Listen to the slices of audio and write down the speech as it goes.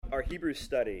our Hebrews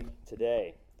study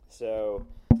today. So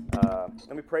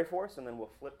let me pray for us, and then we'll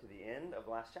flip to the end of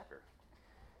the last chapter.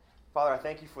 Father, I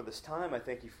thank you for this time. I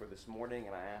thank you for this morning,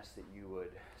 and I ask that you would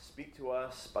speak to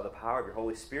us by the power of your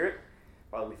Holy Spirit.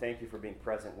 Father, we thank you for being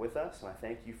present with us, and I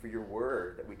thank you for your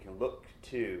word that we can look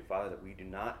to, Father, that we do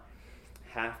not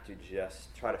have to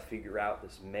just try to figure out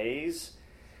this maze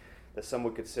that some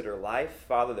would consider life.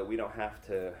 Father, that we don't have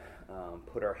to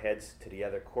put our heads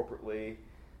together corporately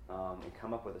and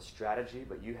come up with a strategy,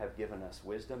 but you have given us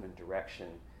wisdom and direction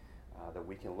that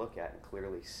we can look at and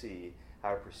clearly see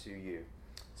how to pursue you.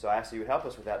 So I ask that you would help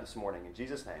us with that this morning. In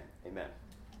Jesus' name, amen.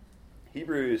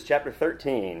 Hebrews chapter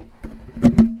 13.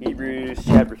 Hebrews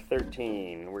chapter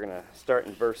 13. We're going to start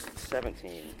in verse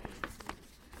 17.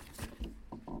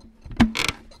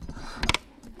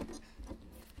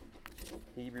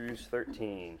 Hebrews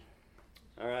 13.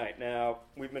 All right, now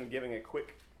we've been giving a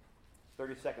quick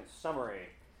 30-second summary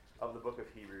of the book of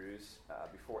Hebrews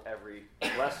before every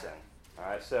lesson. All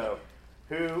right, so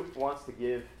who wants to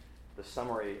give the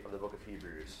summary of the book of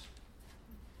Hebrews?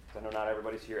 I know not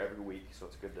everybody's here every week, so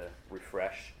it's good to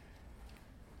refresh.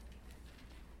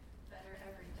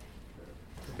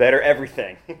 Better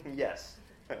everything. Yes,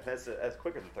 that's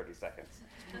quicker than 30 seconds.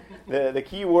 The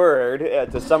key word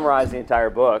to summarize the entire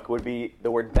book would be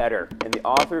the word better. And the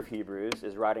author of Hebrews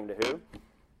is writing to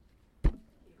who?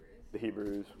 The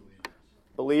Hebrews.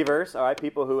 Believers, all right,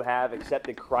 people who have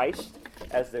accepted Christ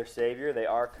as their Savior. They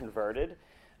are converted.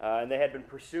 And they had been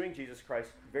pursuing Jesus Christ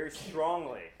very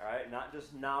strongly, all right, not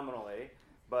just nominally,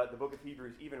 but the book of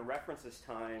Hebrews even references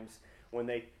times when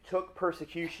they took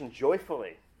persecution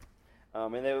joyfully.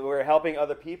 And they were helping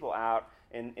other people out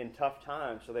in tough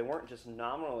times. So they weren't just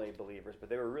nominally believers, but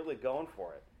they were really going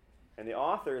for it. And the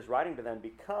author is writing to them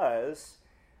because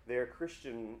their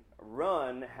Christian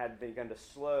run had begun to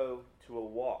slow to a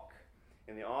walk.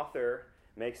 And the author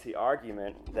makes the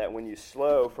argument that when you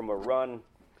slow from a run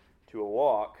to a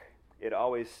walk, it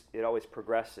always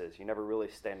progresses. You're never really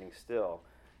standing still.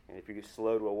 And if you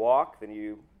slow to a walk, then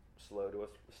you slow to a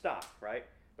stop, right?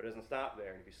 But it doesn't stop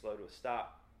there. And if you slow to a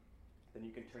stop, then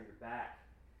you can turn your back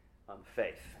on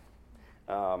faith,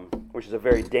 which is a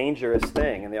very dangerous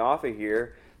thing. And the author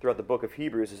here, throughout the book of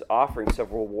Hebrews, is offering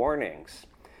several warnings.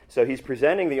 So he's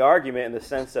presenting the argument in the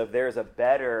sense of there's a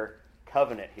better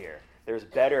covenant here. There's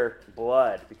better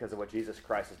blood because of what Jesus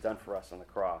Christ has done for us on the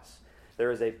cross.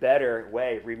 There is a better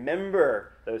way.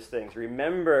 Remember those things.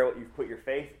 Remember what you've put your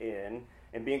faith in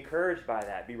and be encouraged by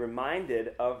that. Be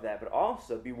reminded of that, but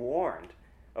also be warned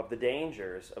of the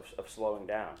dangers of slowing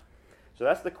down. So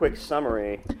that's the quick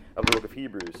summary of the book of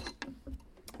Hebrews.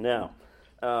 Now,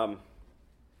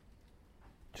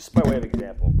 just by way of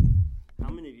example, how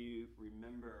many of you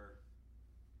remember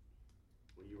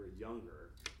when you were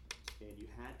younger and you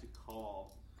had to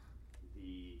call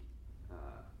the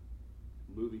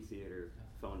movie theater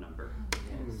phone number?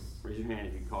 Yes. Raise your hand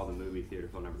if you can call the movie theater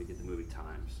phone number to get the movie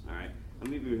times. All right? How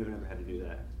many of you have ever had to do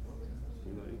that?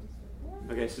 Anybody?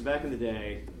 Okay, so back in the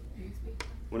day,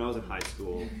 when I was in high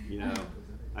school, we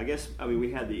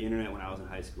had the internet when I was in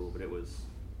high school, but it was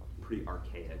pretty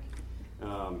archaic.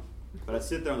 But I'd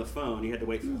sit there on the phone, you had to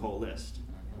wait for the whole list,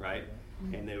 right?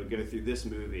 And they would go through this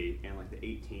movie and like the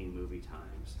 18 movie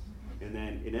times. And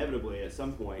then inevitably at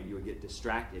some point you would get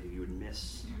distracted and you would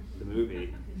miss the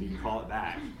movie and you'd call it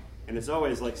back. And it's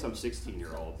always like some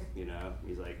 16-year-old,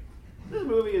 he's like, this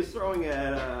movie is throwing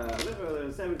at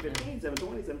 7:15,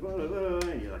 7:20,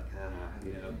 7:20, and you're like,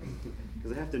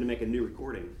 because I have to make a new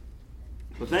recording.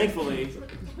 But thankfully,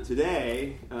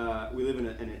 today, we live in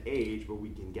an age where we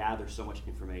can gather so much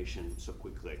information so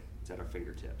quickly. It's at our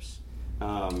fingertips.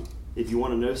 If you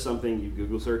want to know something, you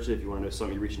Google search it. If you want to know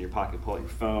something, you reach in your pocket, pull out your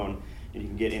phone, and you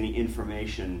can get any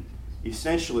information,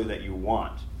 essentially, that you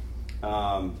want.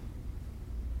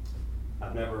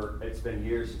 It's been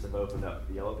years since I've opened up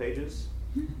the Yellow Pages.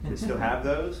 They still have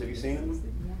those. Have you seen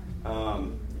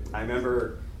them? I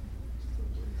remember,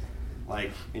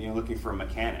 looking for a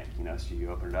mechanic, so you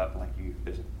open it up,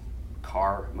 there's a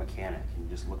car mechanic, and you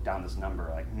just look down this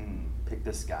number, pick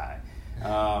this guy.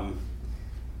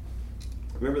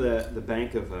 Remember the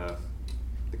bank of the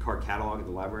car catalog at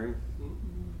the library?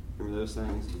 Remember those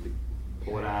things? You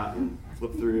pull it out and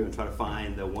flip through and try to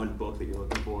find the one book that you're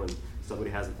looking for, and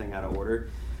somebody has the thing out of order.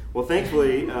 Well,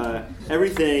 thankfully,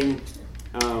 everything,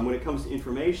 when it comes to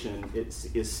information,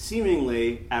 is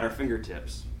seemingly at our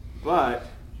fingertips. But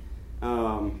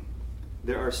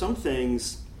there are some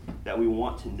things that we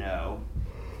want to know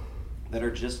that are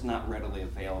just not readily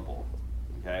available.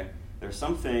 Okay? There are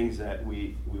some things that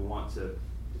we want to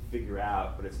figure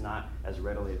out, but it's not as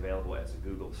readily available as a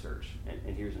Google search.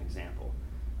 And here's an example.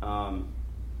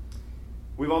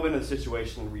 We've all been in a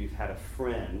situation where you've had a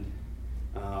friend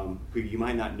who you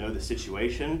might not know the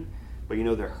situation, but you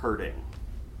know they're hurting,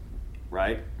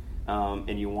 right?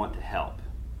 And you want to help.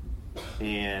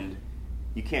 And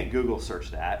you can't Google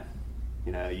search that.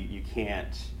 You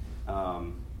can't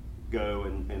go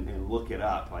and look it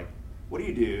up. Like, what do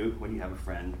you do when you have a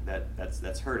friend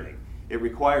that's hurting? It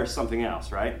requires something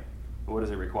else, right? What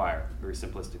does it require, very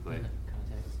simplistically?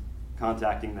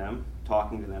 Contacting them,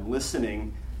 talking to them,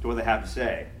 listening to what they have to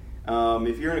say.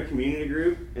 If you're in a community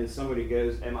group and somebody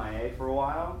goes MIA for a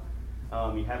while,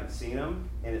 you haven't seen them,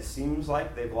 and it seems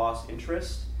like they've lost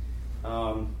interest,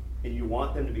 and you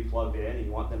want them to be plugged in, and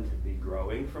you want them to be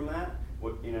growing from that.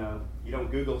 You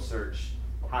don't Google search,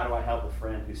 how do I help a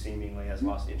friend who seemingly has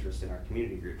lost interest in our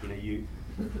community group?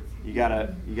 You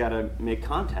gotta make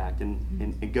contact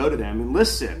and go to them and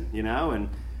listen. And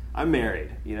I'm married.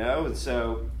 And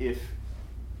so if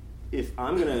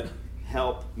I'm gonna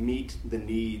help meet the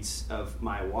needs of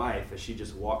my wife as she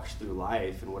just walks through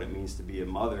life and what it means to be a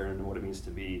mother and what it means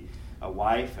to be a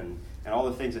wife and all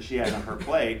the things that she has on her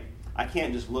plate, I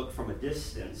can't just look from a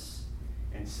distance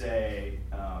and say,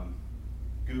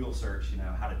 Google search,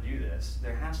 how to do this.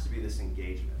 There has to be this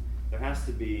engagement. There has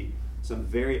to be some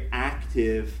very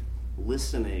active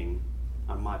listening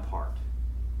on my part.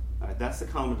 All right, that's the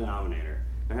common denominator.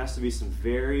 There has to be some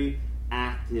very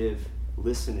active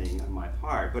listening on my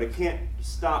part, but it can't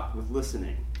stop with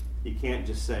listening. You can't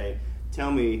just say,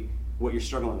 tell me what you're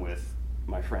struggling with,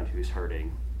 my friend who's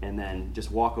hurting, and then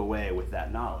just walk away with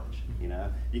that knowledge.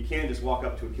 You can't just walk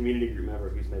up to a community group member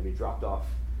who's maybe dropped off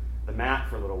the mat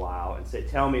for a little while and say,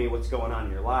 tell me what's going on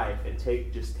in your life, and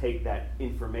take that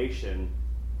information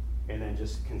and then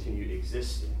just continue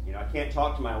existing. I can't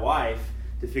talk to my wife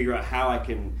to figure out how I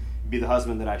can be the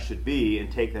husband that I should be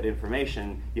and take that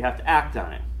information. You have to act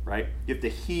on it, right? You have to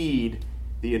heed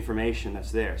the information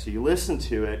that's there. So you listen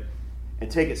to it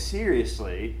and take it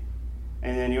seriously,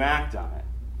 and then you act on it.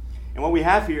 And what we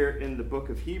have here in the book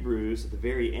of Hebrews at the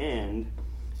very end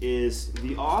is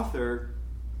the author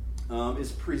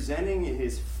is presenting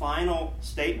his final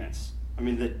statements. I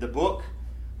mean, the book,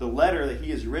 the letter that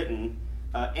he has written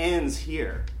ends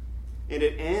here. And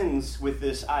it ends with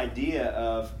this idea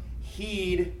of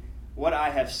heed what I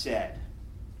have said.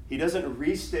 He doesn't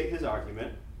restate his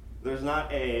argument. There's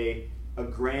not a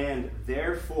grand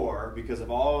therefore because of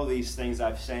all of these things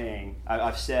I've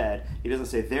said. He doesn't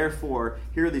say, therefore,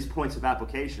 here are these points of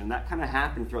application. That kind of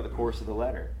happened throughout the course of the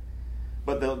letter.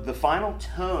 But the final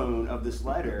tone of this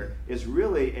letter is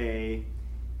really a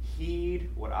heed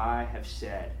what I have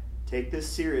said. Take this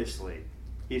seriously.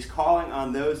 He's calling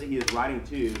on those that he is writing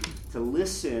to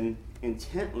listen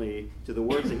intently to the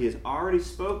words that he has already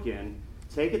spoken,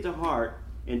 take it to heart,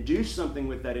 and do something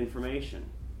with that information.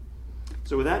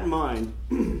 So with that in mind,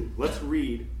 let's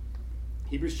read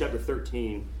Hebrews chapter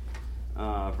 13,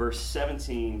 verses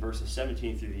 17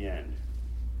 through the end.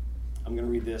 I'm going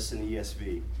to read this in the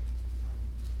ESV.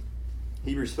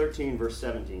 Hebrews 13, verse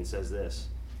 17 says this: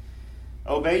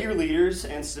 Obey your leaders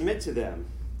and submit to them,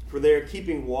 for they are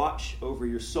keeping watch over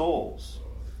your souls,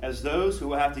 as those who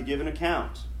will have to give an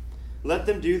account. Let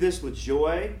them do this with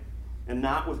joy and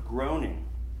not with groaning,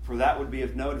 for that would be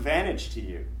of no advantage to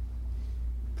you.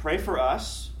 Pray for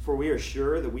us, for we are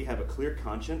sure that we have a clear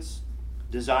conscience,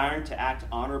 desiring to act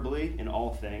honorably in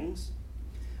all things.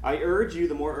 I urge you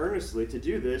the more earnestly to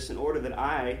do this in order that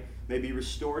I may be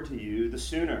restored to you the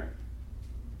sooner.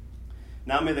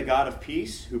 Now may the God of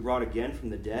peace, who brought again from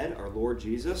the dead our Lord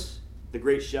Jesus, the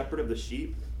great shepherd of the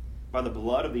sheep, by the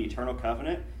blood of the eternal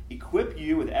covenant, equip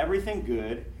you with everything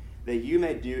good, that you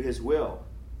may do his will,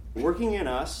 working in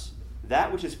us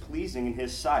that which is pleasing in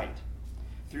his sight,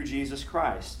 through Jesus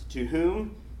Christ, to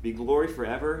whom be glory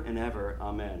forever and ever.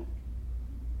 Amen.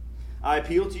 I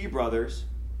appeal to you, brothers,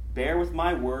 bear with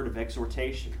my word of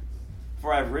exhortation,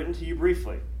 for I have written to you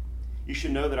briefly. You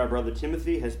should know that our brother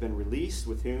Timothy has been released,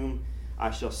 with whom I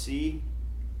shall see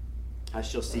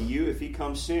you if he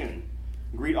comes soon.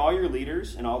 Greet all your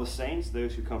leaders and all the saints.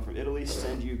 Those who come from Italy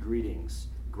send you greetings.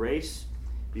 Grace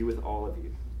be with all of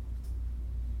you.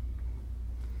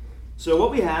 So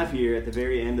what we have here at the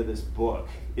very end of this book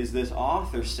is this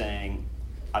author saying,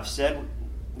 I've said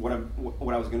what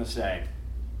I was going to say,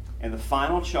 and the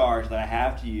final charge that I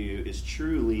have to you is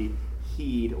truly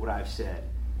heed what I've said.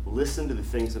 Listen to the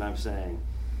things that I'm saying.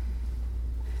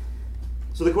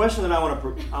 So the question that I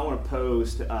want to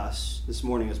pose to us this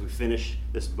morning as we finish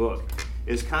this book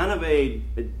is kind of a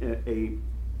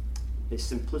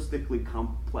simplistically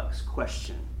complex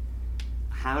question.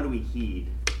 How do we heed?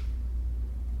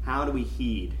 How do we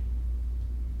heed?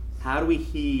 How do we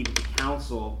heed the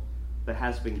counsel that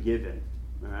has been given?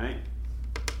 All right?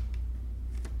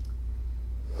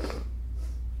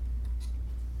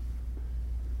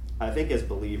 I think as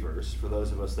believers, for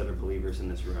those of us that are believers in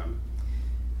this room,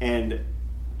 and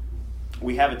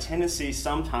we have a tendency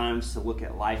sometimes to look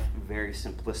at life very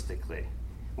simplistically.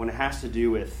 When it has to do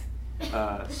with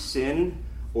sin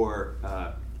or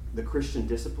the Christian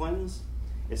disciplines,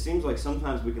 it seems like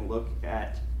sometimes we can look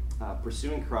at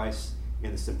pursuing Christ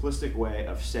in the simplistic way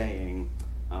of saying,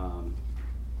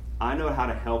 I know how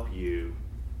to help you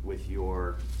with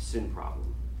your sin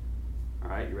problem. All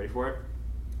right, you ready for it?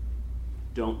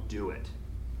 Don't do it.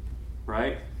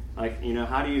 Right? Like,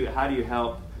 how do you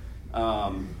help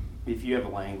if you have a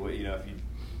language, if you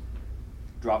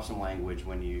drop some language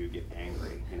when you get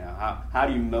angry, how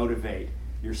do you motivate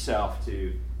yourself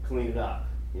to clean it up,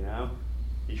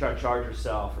 You try to charge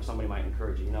yourself, or somebody might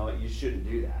encourage you, you shouldn't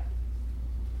do that.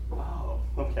 Oh,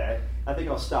 okay. I think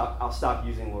I'll stop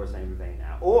using the Lord's name in vain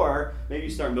now. Or maybe you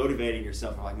start motivating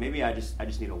yourself, like maybe I just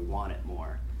need to want it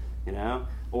more,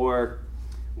 Or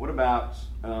what about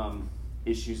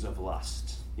issues of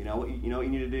lust? What you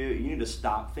need to do? You need to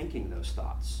stop thinking those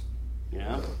thoughts.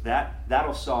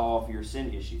 That'll solve your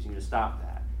sin issues. You need to stop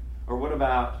that. Or what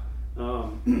about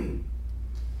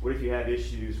what if you have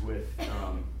issues with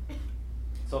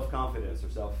self-confidence or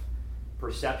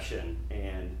self-perception,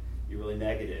 and you're really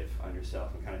negative on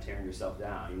yourself and kind of tearing yourself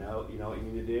down? You know what you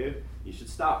need to do? You should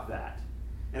stop that.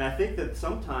 And I think that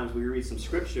sometimes we read some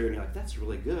scripture and you're like, that's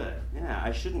really good. Yeah,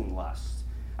 I shouldn't lust.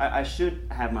 I should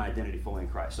have my identity fully in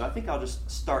Christ. So I think I'll just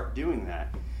start doing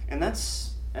that. And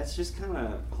that's just kind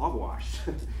of hogwash.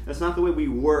 That's not the way we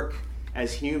work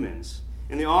as humans.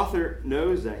 And the author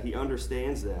knows that. He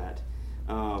understands that.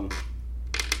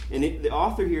 The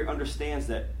author here understands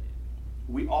that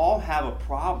we all have a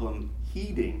problem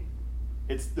heeding.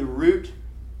 It's the root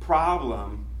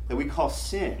problem that we call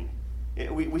sin.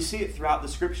 We see it throughout the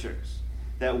scriptures,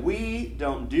 that we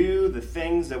don't do the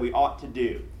things that we ought to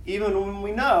do, even when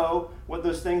we know what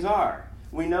those things are.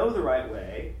 We know the right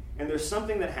way, and there's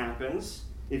something that happens.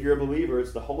 If you're a believer,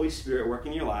 it's the Holy Spirit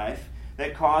working in your life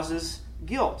that causes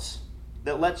guilt,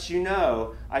 that lets you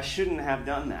know, I shouldn't have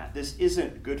done that. This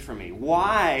isn't good for me.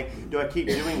 Why do I keep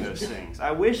doing those things?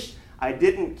 I wish I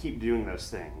didn't keep doing those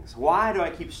things. Why do I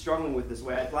keep struggling with this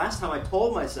way? Last time I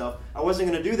told myself I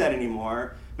wasn't going to do that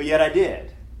anymore, but yet I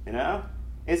did.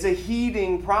 It's a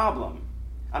heeding problem.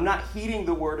 I'm not heeding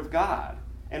the Word of God.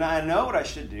 And I know what I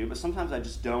should do, but sometimes I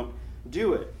just don't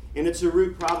do it. And it's a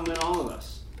root problem in all of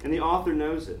us. And the author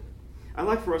knows it. I'd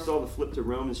like for us all to flip to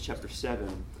Romans chapter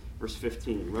 7, verse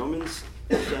 15. Romans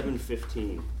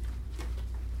 7:15.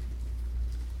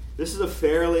 This is a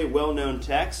fairly well-known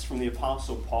text from the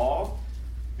Apostle Paul.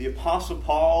 The Apostle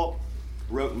Paul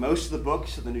wrote most of the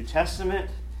books of the New Testament,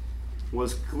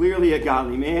 was clearly a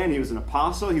godly man. He was an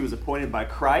apostle. He was appointed by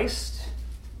Christ.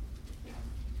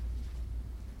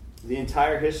 The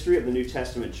entire history of the New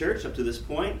Testament church up to this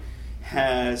point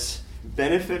has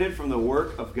benefited from the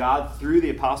work of God through the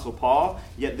Apostle Paul.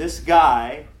 Yet this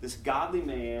guy, this godly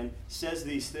man, says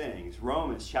these things.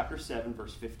 Romans chapter 7,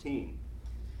 verse 15.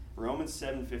 Romans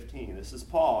 7:15. This is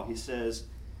Paul. He says,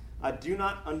 I do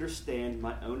not understand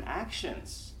my own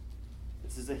actions.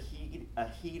 This is a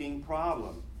heeding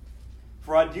problem.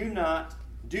 For I do not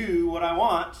do what I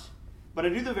want, but I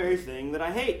do the very thing that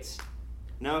I hate.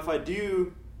 Now if I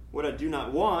do what I do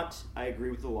not want, I agree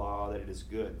with the law that it is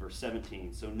good. Verse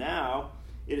 17. So now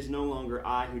it is no longer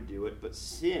I who do it, but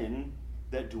sin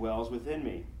that dwells within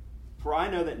me. For I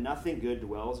know that nothing good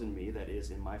dwells in me, that is,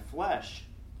 in my flesh.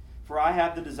 For I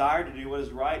have the desire to do what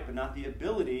is right, but not the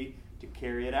ability to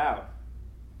carry it out.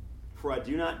 For I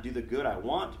do not do the good I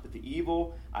want, but the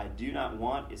evil I do not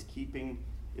want is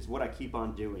what I keep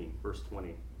on doing. Verse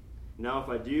 20. Now if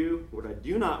I do what I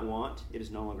do not want, it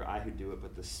is no longer I who do it,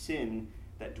 but the sin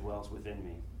that dwells within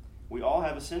me. We all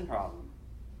have a sin problem.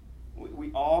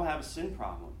 We all have a sin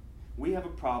problem. We have a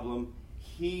problem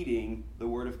heeding the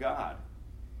Word of God.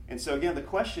 And so again, the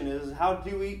question is, how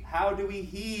do we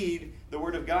heed the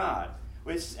Word of God?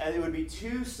 It would be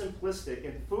too simplistic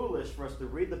and foolish for us to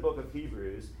read the book of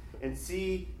Hebrews and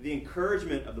see the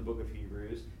encouragement of the book of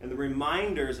Hebrews and the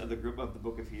reminders of the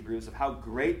book of Hebrews of how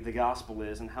great the gospel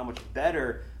is and how much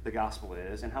better the gospel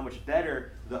is and how much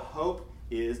better the hope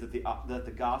is that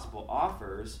the gospel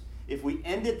offers, if we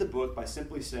ended the book by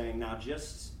simply saying, now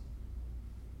just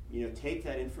take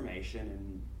that information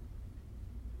and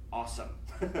awesome.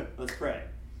 Let's pray.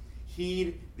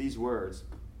 Heed these words.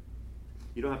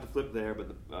 You don't have to flip there,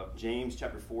 but James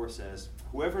chapter 4 says,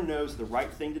 whoever knows the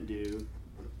right thing to do,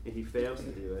 and he fails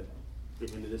to do it,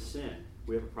 to him it is sin.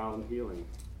 We have a problem healing.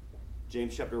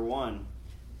 James chapter 1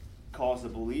 calls the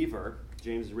believer,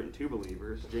 James is written to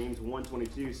believers, James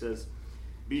 1:22 says,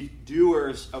 Be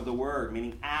doers of the word,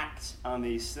 meaning act on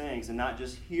these things and not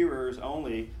just hearers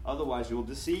only, otherwise you will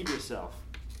deceive yourself.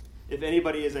 If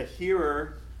anybody is a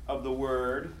hearer of the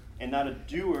word and not a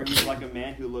doer, he's like a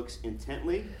man who looks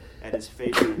intently at his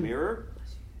face in the mirror.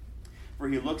 For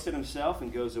he looks at himself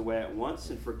and goes away at once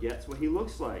and forgets what he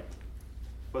looks like.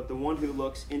 But the one who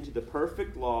looks into the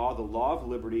perfect law, the law of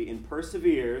liberty, and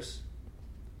perseveres,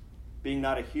 being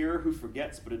not a hearer who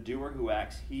forgets, but a doer who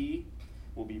acts, he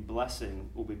will be blessed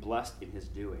in his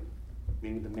doing.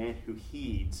 Meaning the man who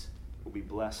heeds will be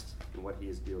blessed in what he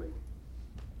is doing.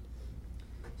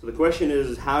 So the question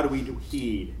is how do we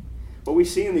heed? What we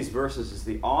see in these verses is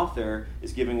the author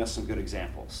is giving us some good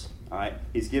examples. All right?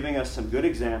 He's giving us some good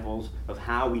examples of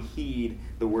how we heed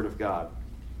the Word of God.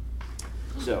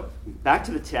 So, back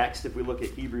to the text, if we look at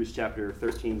Hebrews chapter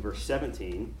 13, verse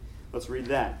 17, let's read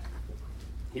that.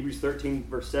 Hebrews 13,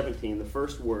 verse 17, the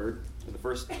first word, or the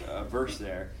first verse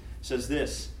there, says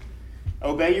this: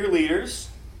 Obey your leaders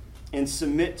and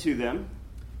submit to them,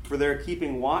 for they are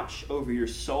keeping watch over your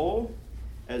soul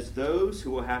as those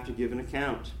who will have to give an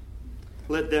account.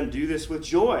 Let them do this with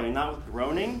joy and not with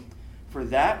groaning, for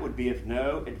that would be of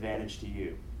no advantage to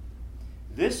you.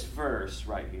 This verse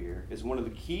right here is one of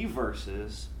the key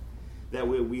verses that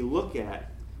we look at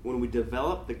when we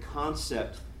develop the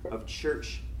concept of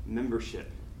church membership.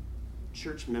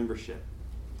 Church membership.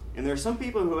 And there are some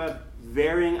people who have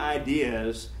varying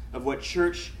ideas of what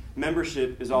church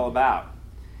membership is all about.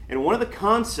 And one of the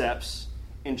concepts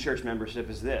in church membership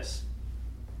is this.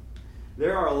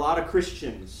 There are a lot of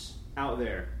Christians out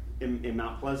there in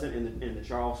Mount Pleasant, in the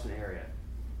Charleston area.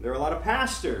 There are a lot of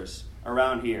pastors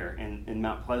around here in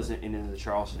Mount Pleasant and in the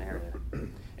Charleston area.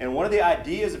 And one of the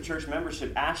ideas of church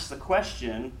membership asks the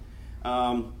question,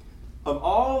 of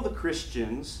all the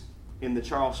Christians in the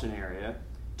Charleston area,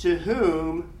 to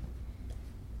whom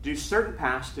do certain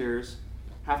pastors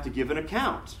have to give an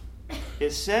account? It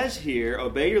says here,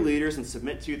 obey your leaders and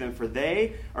submit to them, for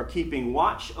they are keeping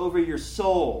watch over your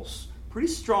souls. Pretty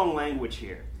strong language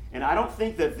here. And I don't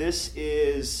think that this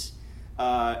is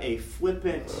a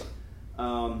flippant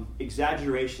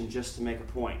exaggeration just to make a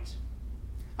point.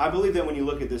 I believe that when you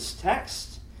look at this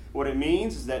text, what it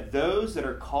means is that those that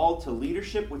are called to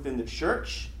leadership within the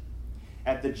church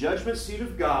at the judgment seat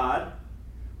of God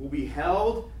will be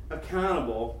held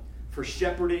accountable for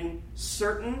shepherding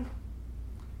certain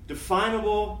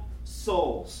definable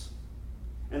souls.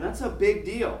 And that's a big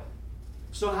deal.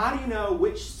 So how do you know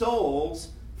which souls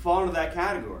fall into that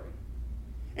category?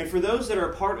 And for those that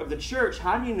are a part of the church,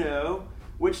 how do you know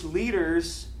which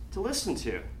leaders to listen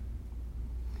to?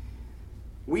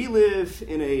 We live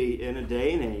in a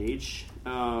day and age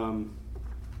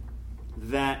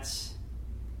that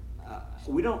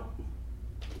we don't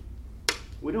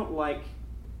like,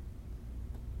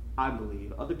 I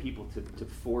believe, other people to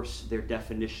force their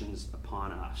definitions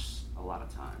upon us a lot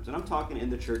of times. And I'm talking in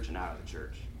the church and out of the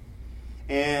church.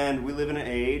 And we live in an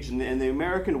age, and the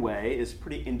American way is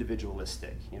pretty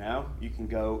individualistic. You know, you can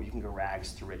go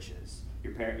rags to riches.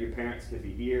 Your parents can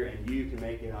be here, and you can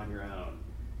make it on your own.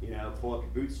 You know, pull up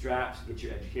your bootstraps, get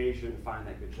your education, find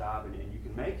that good job, and you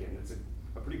can make it. And it's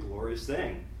a pretty glorious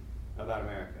thing about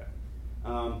America.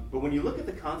 But when you look at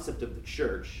the concept of the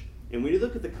church, and when you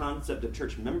look at the concept of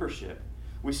church membership,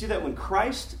 we see that when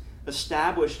Christ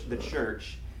established the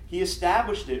church, he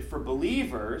established it for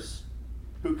believers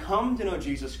who come to know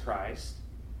Jesus Christ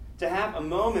to have a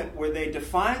moment where they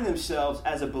define themselves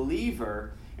as a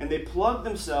believer and they plug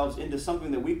themselves into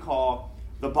something that we call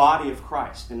the body of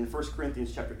Christ. And in 1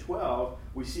 Corinthians chapter 12,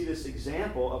 we see this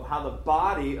example of how the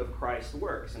body of Christ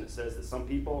works. And it says that some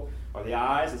people are the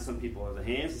eyes, and some people are the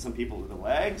hands, and some people are the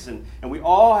legs. And we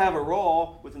all have a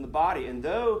role within the body. And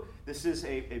though this is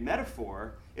a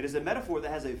metaphor, it is a metaphor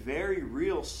that has a very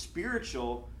real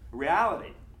spiritual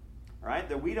reality. Right?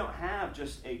 That we don't have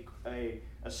just a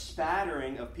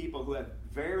spattering of people who have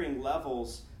varying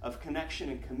levels of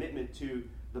connection and commitment to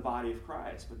the body of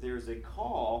Christ. But there is a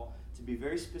call to be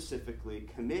very specifically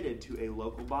committed to a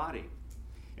local body.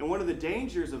 And one of the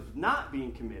dangers of not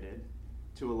being committed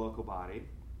to a local body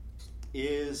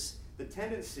is the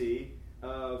tendency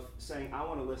of saying, I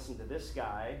want to listen to this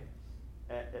guy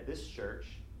at this church,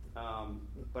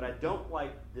 but I don't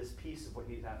like this piece of what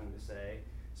he's having to say,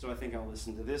 so I think I'll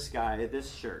listen to this guy at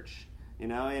this church. You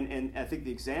know, and I think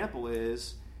the example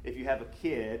is if you have a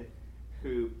kid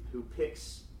who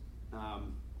picks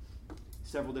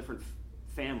several different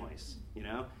families. You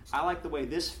know, I like the way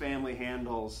this family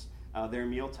handles their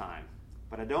meal time,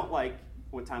 but I don't like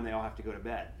what time they all have to go to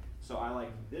bed. So I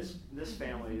like this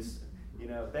family's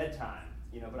bedtime.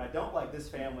 But I don't like this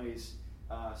family's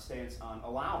stance on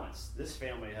allowance. This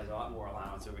family has a lot more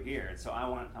allowance over here, and so I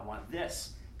want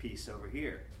this piece over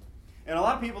here. And a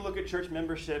lot of people look at church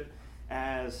membership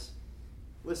as,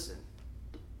 listen,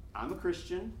 I'm a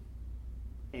Christian,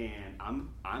 and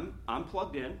I'm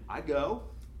plugged in. I go,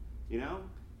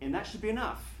 and that should be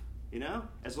enough,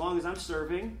 as long as I'm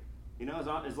serving,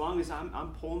 as long as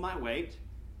I'm pulling my weight,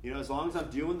 as long as I'm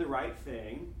doing the right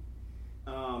thing,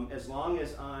 as long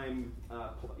as I'm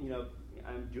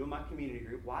doing my community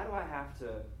group. Why do I have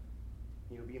to,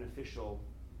 be an official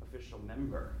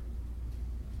member?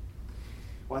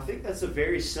 Well, I think that's a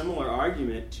very similar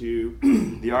argument to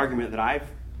the argument that I've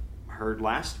heard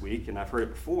last week, and I've heard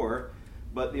it before,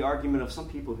 but the argument of some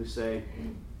people who say,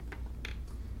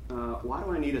 why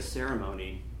do I need a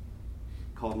ceremony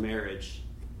called marriage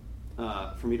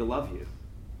for me to love you?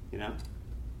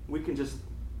 We can just,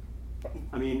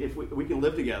 if we can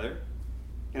live together,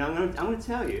 and I'm going to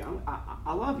tell you,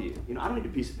 I love you. I don't need a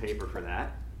piece of paper for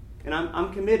that, and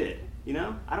I'm committed. I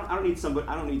don't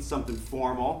need something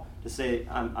formal to say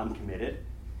I'm committed.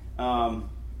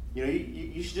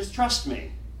 You should just trust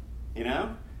me.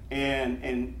 And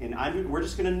we're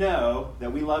just going to know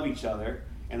that we love each other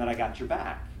and that I got your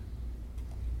back.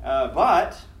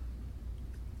 But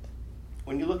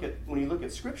when you look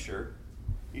at Scripture,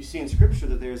 you see in Scripture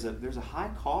that there's a high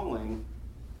calling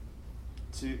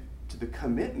to the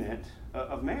commitment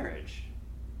of marriage.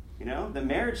 That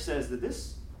marriage says that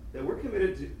we're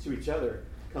committed to each other,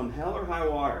 come hell or high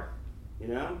water.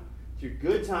 Through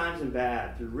good times and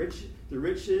bad, through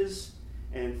riches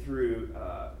and through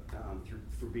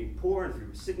being poor and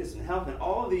through sickness and health and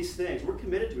all of these things, we're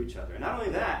committed to each other. And not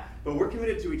only that, but we're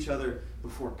committed to each other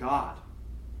before God.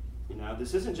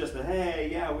 This isn't just a, hey,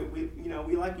 yeah,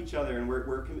 we like each other, and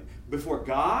we're committed before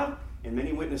God and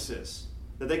many witnesses,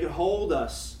 that they could hold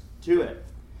us to it.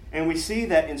 And we see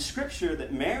that in Scripture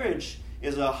that marriage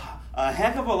is a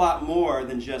heck of a lot more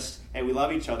than just, hey, we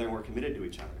love each other and we're committed to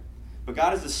each other. But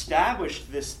God has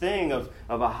established this thing of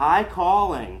a high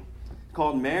calling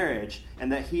called marriage,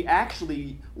 and that He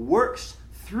actually works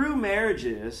through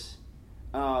marriages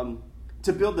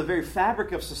to build the very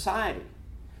fabric of society.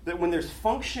 That when there's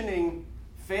functioning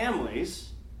families,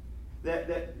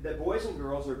 that boys and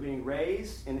girls are being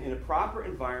raised in a proper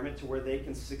environment to where they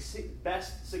can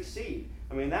best succeed.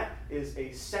 That is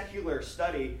a secular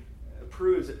study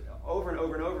proves it over and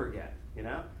over and over again,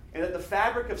 And that the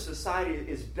fabric of society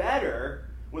is better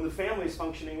when the family is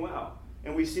functioning well.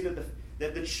 And we see that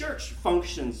the church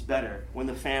functions better when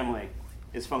the family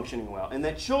is functioning well. And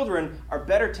that children are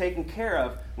better taken care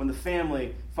of when the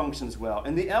family functions well.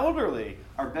 And the elderly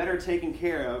are better taken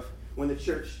care of when the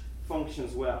church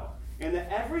functions well. And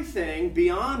that everything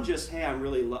beyond just, hey, I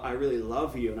really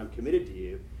love you and I'm committed to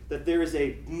you, that there is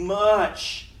a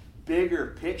much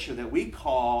bigger picture that we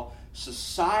call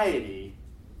society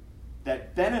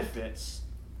that benefits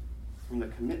from the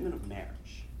commitment of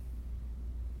marriage.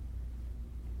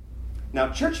 Now,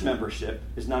 church membership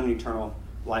is not an eternal,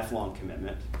 lifelong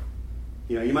commitment.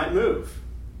 You might move.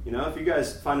 If you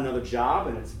guys find another job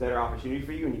and it's a better opportunity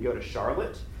for you and you go to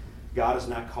Charlotte, God is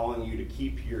not calling you to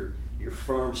keep your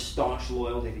firm, staunch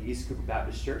loyalty to East Cooper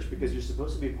Baptist Church because you're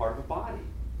supposed to be a part of a body.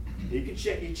 You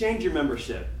change your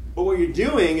membership. But what you're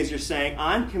doing is you're saying,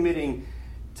 I'm committing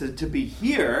to be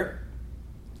here.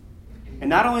 And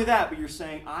not only that, but you're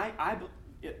saying,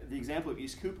 the example of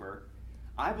East Cooper,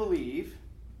 I believe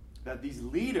that these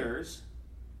leaders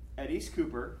at East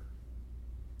Cooper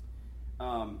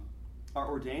are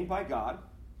ordained by God.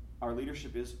 Our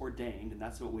leadership is ordained, and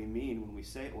that's what we mean when we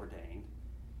say ordained.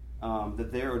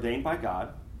 That they're ordained by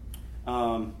God.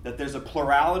 That there's a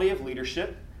plurality of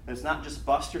leadership. And it's not just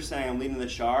Buster saying I'm leading the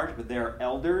charge, but there are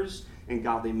elders and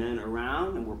godly men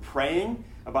around, and we're praying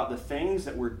about the things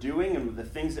that we're doing and the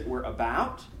things that we're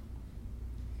about.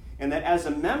 And that as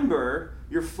a member,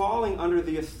 you're falling under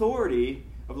the authority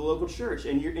of the local church,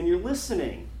 and you're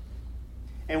listening.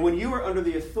 And when you are under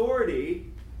the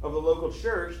authority of the local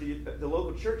church, the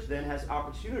local church then has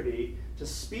opportunity to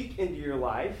speak into your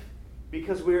life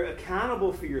because we're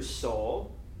accountable for your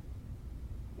soul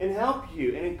and help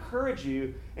you and encourage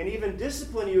you and even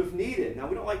discipline you if needed. Now,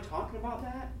 we don't like talking about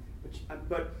that,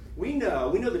 but we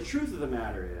know the truth of the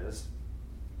matter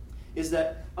is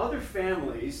that other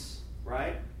families,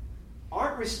 right,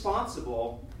 aren't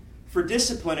responsible for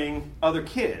disciplining other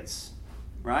kids,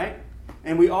 right?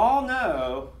 And we all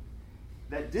know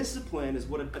that discipline is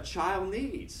what a child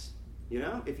needs.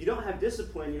 If you don't have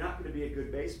discipline, you're not going to be a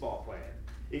good baseball player.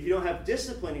 If you don't have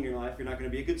discipline in your life, you're not going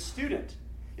to be a good student.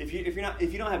 If you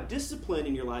don't have discipline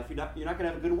in your life, you're not going to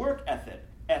have a good work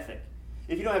ethic.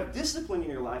 If you don't have discipline in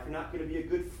your life, you're not going to be a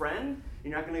good friend.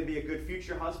 You're not going to be a good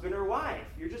future husband or wife.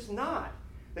 You're just not.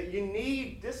 That you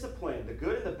need discipline, the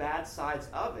good and the bad sides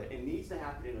of it. It needs to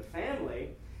happen in a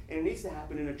family, and it needs to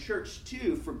happen in a church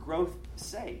too for growth's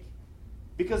sake.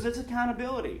 Because it's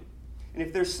accountability. And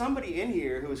if there's somebody in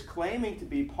here who is claiming to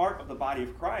be part of the body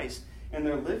of Christ and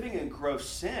they're living in gross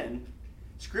sin,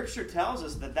 Scripture tells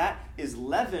us that that is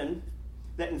leaven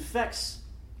that infects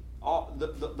all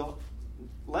the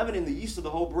leaven in the yeast of the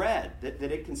whole bread, that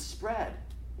it can spread.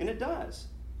 And it does.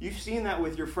 You've seen that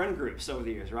with your friend groups over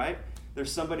the years, right?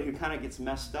 There's somebody who kind of gets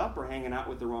messed up or hanging out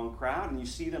with the wrong crowd, and you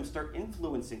see them start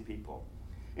influencing people.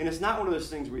 And it's not one of those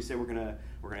things where you say, we're gonna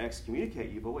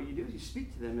excommunicate you, but what you do is you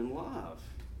speak to them in love.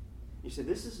 You say,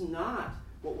 this is not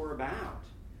what we're about.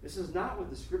 This is not what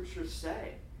the Scriptures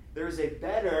say. There is a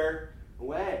better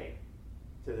way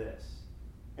to this.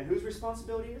 And whose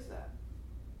responsibility is that?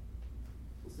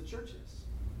 It's the church's.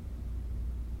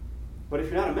 But if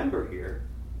you're not a member here,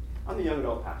 I'm the young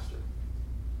adult pastor.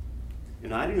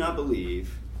 And I do not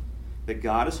believe that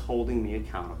God is holding me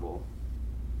accountable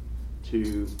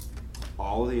to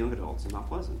all of the young adults in Mount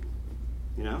Pleasant.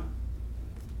 You know?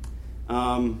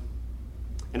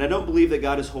 And I don't believe that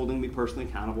God is holding me personally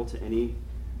accountable to any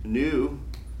new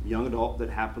young adult that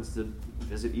happens to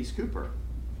visit East Cooper.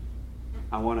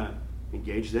 I want to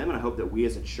engage them, and I hope that we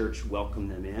as a church welcome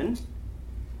them in.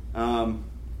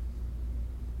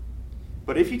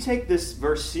 But if you take this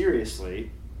verse seriously,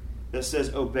 that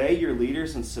says, obey your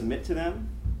leaders and submit to them,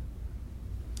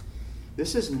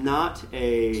 this is not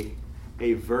a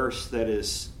verse that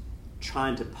is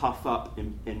trying to puff up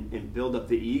and build up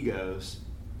the egos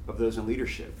of those in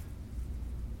leadership.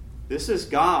 This is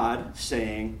God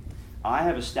saying, I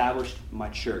have established my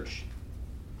church.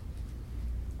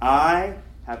 I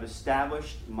have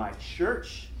established my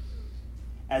church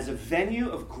as a venue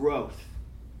of growth.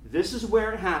 This is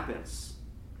where it happens.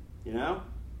 You know?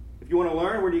 If you want to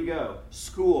learn, where do you go?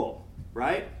 School,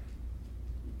 right?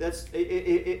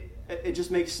 It just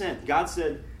makes sense. God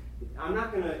said, I'm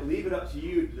not going to leave it up to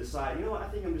you to decide, you know what, I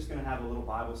think I'm just going to have a little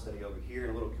Bible study over here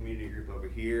and a little community group over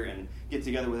here and get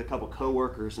together with a couple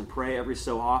coworkers and pray every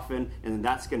so often, and then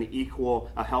that's going to equal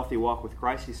a healthy walk with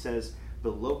Christ. He says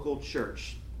the local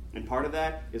church. And part of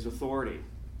that is authority.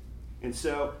 And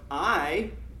so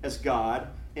I, as God,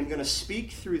 am going to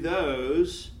speak through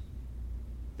those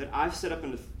that I've set up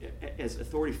as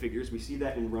authority figures. We see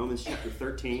that in Romans chapter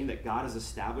 13, that God has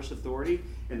established authority,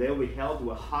 and they will be held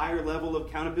to a higher level of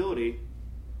accountability.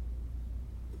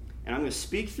 And I'm going to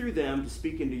speak through them to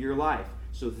speak into your life.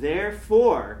 So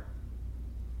therefore,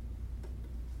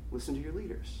 listen to your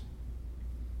leaders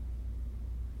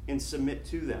and submit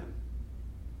to them.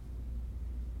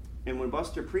 And when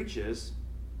Buster preaches,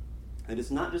 and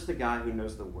it's not just a guy who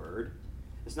knows the Word,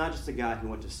 it's not just a guy who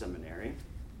went to seminary,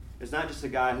 it's not just a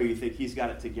guy who you think he's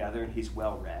got it together and he's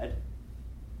well-read.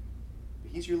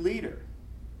 He's your leader.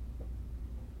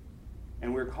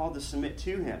 And we're called to submit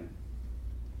to him.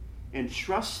 And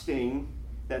trusting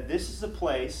that this is a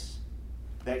place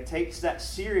that takes that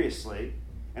seriously.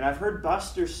 And I've heard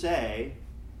Buster say,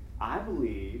 I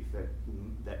believe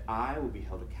that I will be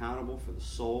held accountable for the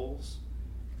souls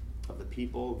of the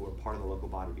people who are part of the local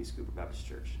body of East Cooper Baptist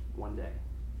Church one day.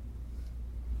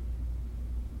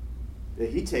 That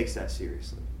he takes that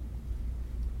seriously.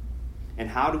 And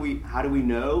how do we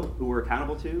know who we're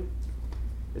accountable to?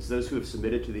 It's those who have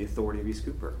submitted to the authority of East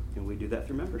Cooper, and we do that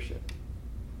through membership.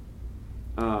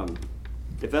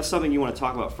 If that's something you want to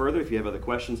talk about further, if you have other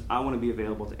questions, I want to be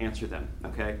available to answer them.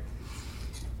 Okay.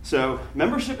 So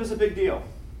membership is a big deal.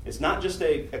 It's not just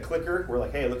a clicker. We're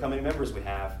like, hey, look how many members we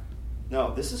have.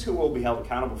 No, this is who we'll be held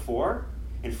accountable for.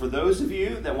 And for those of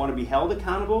you that want to be held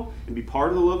accountable and be part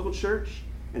of the local church,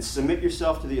 and submit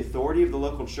yourself to the authority of the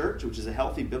local church, which is a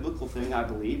healthy biblical thing, I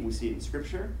believe. We see it in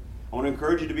Scripture. I want to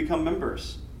encourage you to become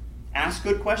members. Ask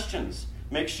good questions.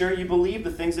 Make sure you believe the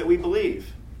things that we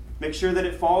believe. Make sure that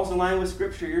it falls in line with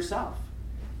Scripture yourself.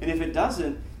 And if it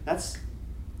doesn't, that's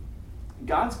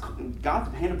God's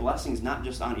hand of blessing is not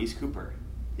just on East Cooper.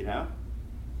 You know?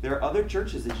 There are other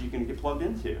churches that you can get plugged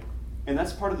into. And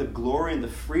that's part of the glory and the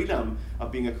freedom of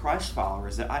being a Christ follower,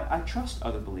 is that I trust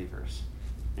other believers.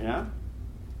 You know?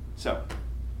 So,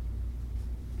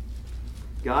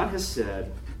 God has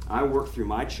said, I work through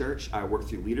my church, I work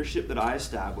through leadership that I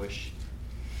establish,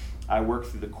 I work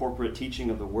through the corporate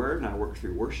teaching of the Word, and I work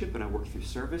through worship, and I work through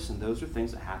service, and those are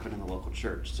things that happen in the local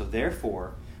church. So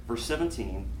therefore, verse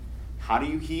 17, how do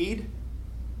you heed?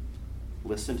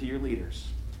 Listen to your leaders.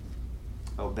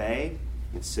 Obey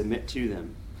and submit to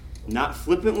them. Not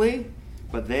flippantly,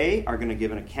 but they are going to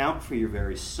give an account for your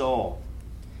very soul.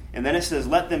 And then it says,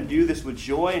 let them do this with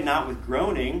joy and not with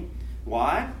groaning.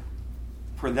 Why?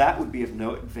 For that would be of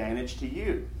no advantage to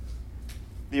you.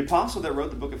 The apostle that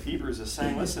wrote the book of Hebrews is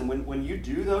saying, listen, when you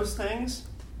do those things,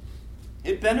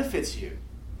 it benefits you.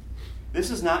 This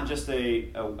is not just a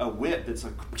whip that's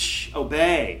like,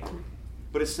 obey.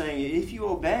 But it's saying, if you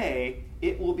obey,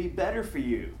 it will be better for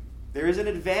you. There is an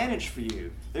advantage for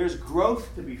you. There's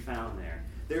growth to be found there.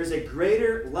 There's a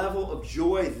greater level of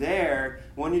joy there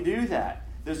when you do that.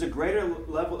 There's a greater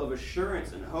level of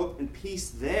assurance and hope and peace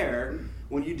there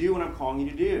when you do what I'm calling you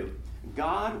to do.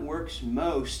 God works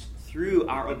most through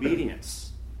our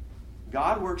obedience.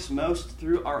 God works most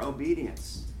through our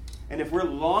obedience. And if we're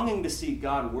longing to see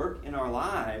God work in our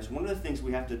lives, one of the things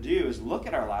we have to do is look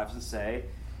at our lives and say,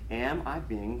 am I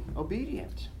being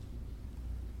obedient?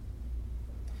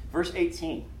 Verse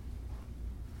 18.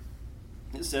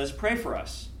 It says, pray for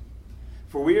us,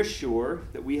 for we are sure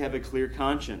that we have a clear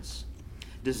conscience,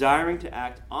 desiring to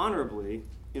act honorably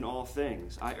in all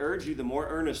things. I urge you the more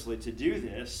earnestly to do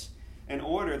this in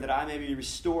order that I may be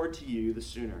restored to you the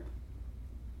sooner.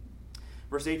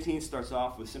 Verse 18 starts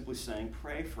off with simply saying,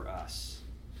 pray for us,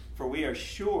 for we are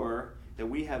sure that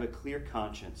we have a clear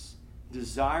conscience,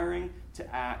 desiring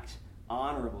to act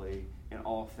honorably in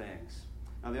all things.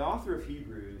 Now, the author of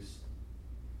Hebrews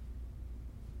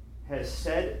has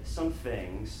said some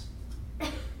things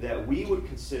that we would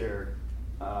consider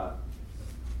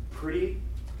pretty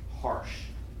harsh,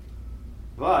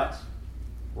 but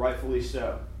rightfully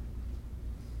so.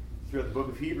 Throughout the book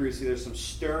of Hebrews, there's some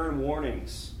stern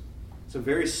warnings, some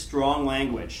very strong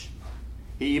language.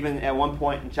 He even, at one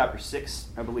point in chapter 6,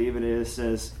 I believe it is,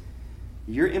 says,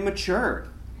 you're immature.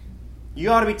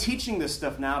 You ought to be teaching this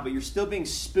stuff now, but you're still being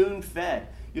spoon-fed.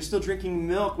 You're still drinking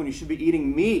milk when you should be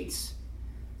eating meat.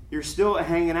 You're still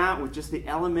hanging out with just the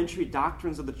elementary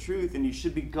doctrines of the truth, and you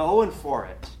should be going for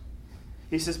it.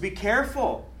 He says, be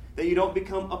careful that you don't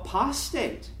become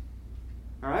apostate.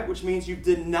 All right? Which means you've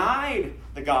denied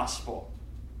the gospel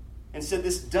and said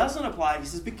this doesn't apply. He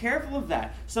says, be careful of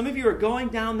that. Some of you are going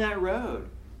down that road.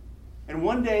 And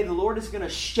one day the Lord is going to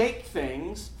shake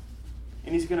things,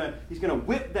 and He's going to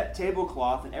whip that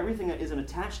tablecloth, and everything that isn't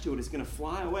attached to it is going to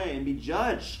fly away and be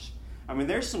judged. I mean,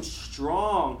 there's some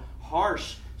strong,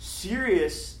 harsh,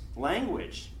 serious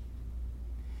language.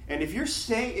 And if you're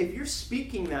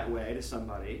speaking that way to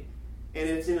somebody, and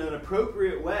it's in an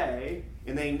appropriate way,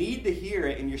 and they need to hear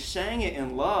it, and you're saying it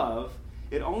in love,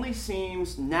 it only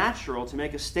seems natural to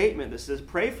make a statement that says,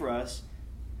 pray for us,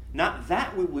 not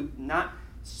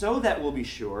so that we'll be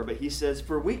sure, but he says,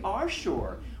 for we are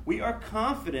sure, we are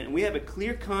confident, and we have a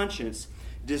clear conscience,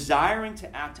 desiring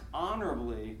to act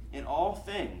honorably in all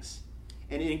things,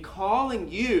 and in calling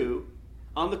you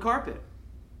on the carpet,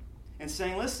 and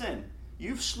saying, listen,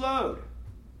 you've slowed.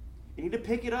 You need to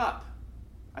pick it up.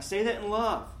 I say that in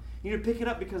love. You need to pick it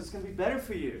up because it's going to be better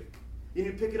for you. You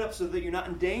need to pick it up so that you're not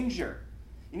in danger.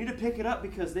 You need to pick it up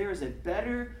because there is a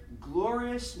better,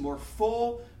 glorious, more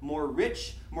full, more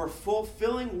rich, more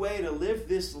fulfilling way to live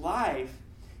this life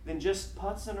than just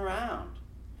putzing around.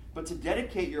 But to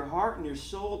dedicate your heart and your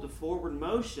soul to forward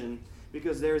motion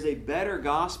because there is a better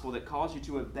gospel that calls you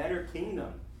to a better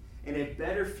kingdom and a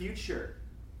better future.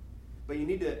 But you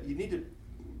need to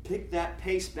pick that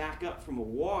pace back up from a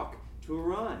walk to a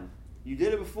run. You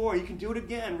did it before. You can do it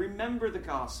again. Remember the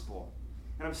gospel.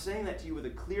 And I'm saying that to you with a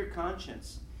clear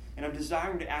conscience. And I'm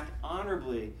desiring to act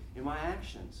honorably in my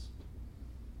actions.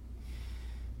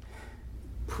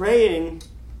 Praying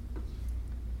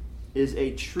is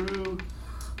a true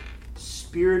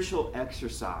spiritual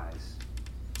exercise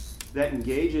that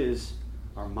engages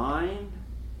our mind,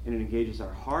 and it engages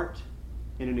our heart,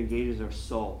 and it engages our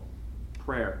soul.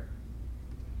 Prayer.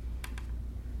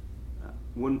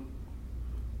 When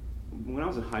I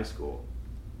was in high school,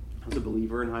 I was a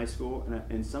believer in high school,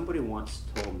 and somebody once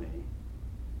told me,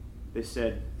 they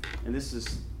said, and this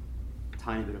is a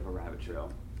tiny bit of a rabbit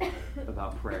trail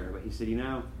about prayer, but he said,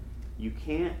 you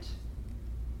can't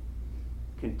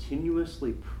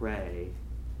continuously pray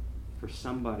for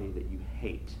somebody that you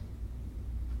hate.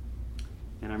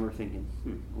 And I remember thinking,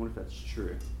 I wonder if that's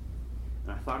true.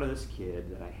 And I thought of this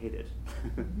kid that I hated.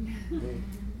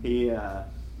 He,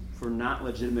 for not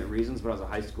legitimate reasons, but I was a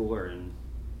high schooler, and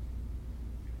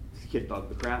this kid bugged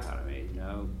the crap out of me.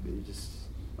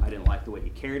 I didn't like the way he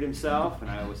carried himself, and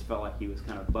I always felt like he was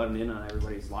kind of butting in on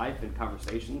everybody's life and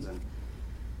conversations, and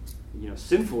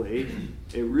sinfully,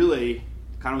 it really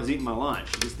kind of was eating my lunch.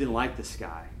 I just didn't like this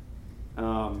guy.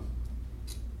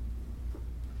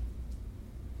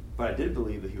 But I did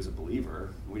believe that he was a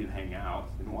believer. We didn't hang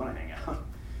out. Didn't want to hang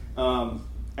out.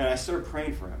 And I started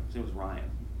praying for him. His name was Ryan.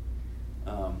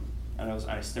 And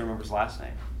I still remember his last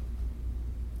name.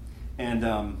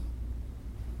 And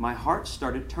my heart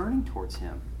started turning towards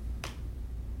him.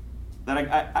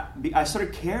 That I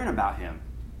started caring about him.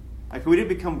 Like, we didn't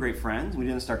become great friends. We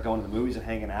didn't start going to the movies and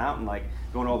hanging out and like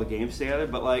going to all the games together.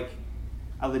 But like,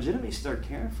 I legitimately started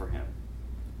caring for him.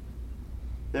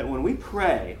 That when we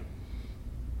pray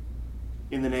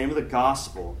in the name of the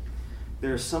gospel,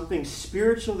 there's something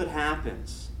spiritual that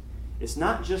happens. It's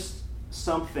not just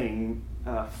something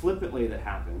flippantly that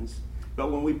happens,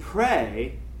 but when we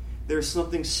pray, there's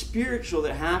something spiritual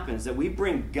that happens, that we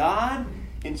bring God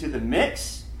into the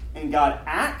mix, and God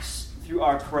acts through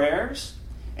our prayers,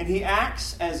 and he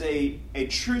acts as a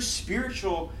true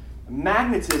spiritual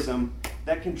magnetism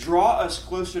that can draw us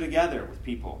closer together with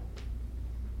people.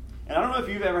 And I don't know if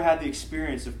you've ever had the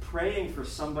experience of praying for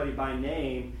somebody by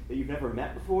name that you've never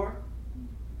met before,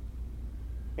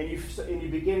 and you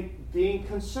begin being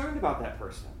concerned about that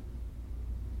person.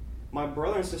 My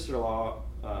brother and sister-in-law,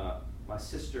 my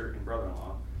sister and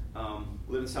brother-in-law,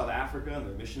 live in South Africa, and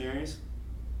they're missionaries,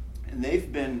 and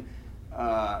they've been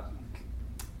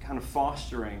kind of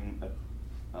fostering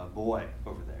a boy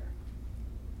over there.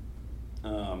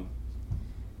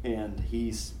 And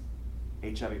he's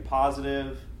HIV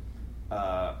positive.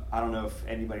 I don't know if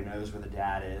anybody knows where the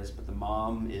dad is, but the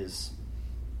mom has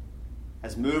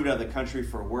moved out of the country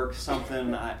for work,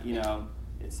 something.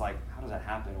 It's like, how does that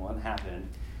happen? What happened?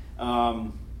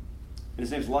 And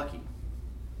his name's Lucky.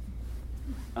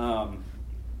 And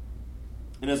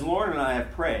as Lauren and I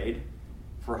have prayed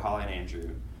for Holly and Andrew,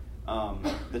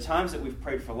 the times that we've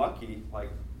prayed for Lucky, like,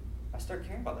 I start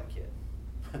caring about that kid.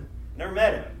 Never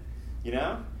met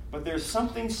him, But there's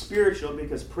something spiritual,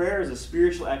 because prayer is a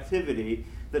spiritual activity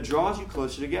that draws you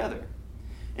closer together.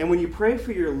 And when you pray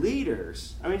for your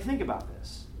leaders, think about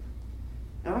this.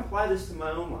 And I apply this to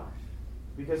my own life,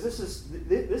 because this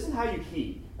is how you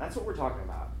heed. That's what we're talking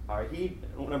about. All right, heed.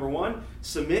 Number one,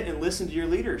 submit and listen to your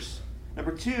leaders.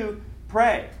 Number two,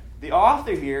 pray. The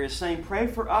author here is saying, pray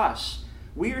for us.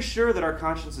 We are sure that our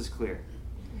conscience is clear,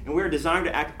 and we are designed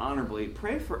to act honorably.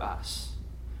 Pray for us.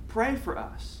 Pray for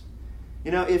us.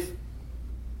 If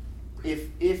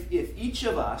each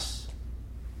of us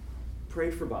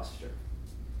prayed for Buster,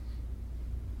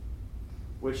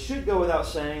 which should go without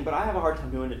saying, but I have a hard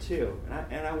time doing it too,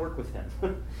 and I work with him,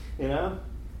 And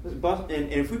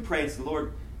if we pray, it's the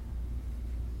Lord,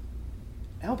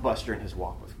 help Buster in his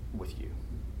walk with you.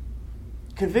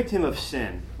 Convict him of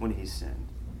sin when he's sinned.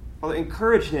 Father,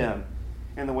 encourage him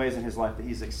in the ways in his life that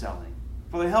he's excelling.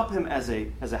 Father, help him as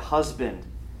a husband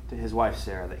to his wife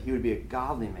Sarah, that he would be a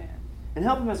godly man. And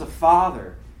help him as a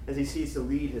father as he seeks to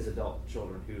lead his adult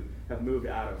children who have moved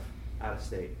out of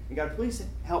state. And God, please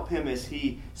help him as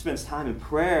he spends time in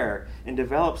prayer and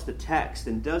develops the text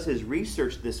and does his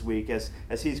research this week as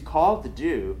he's called to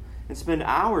do, and spend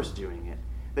hours doing it,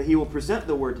 that he will present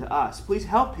the word to us. Please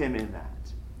help him in that.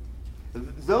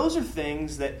 Those are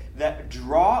things that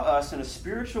draw us in a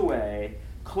spiritual way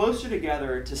closer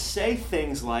together to say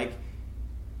things like,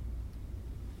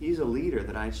 he's a leader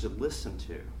that I should listen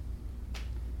to.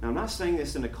 Now, I'm not saying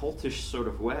this in a cultish sort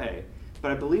of way,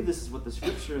 but I believe this is what the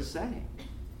Scripture is saying.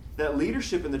 That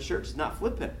leadership in the church is not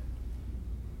flippant.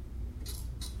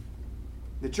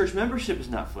 The church membership is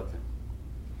not flippant.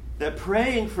 That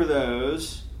praying for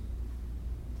those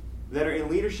that are in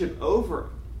leadership over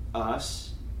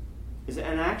us is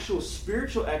an actual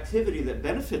spiritual activity that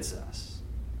benefits us,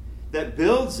 that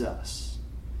builds us,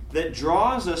 that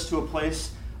draws us to a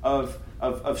place of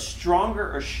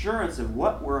stronger assurance of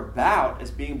what we're about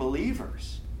as being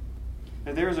believers.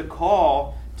 And there is a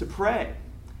call to pray.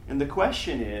 And the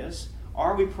question is,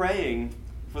 are we praying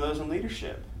for those in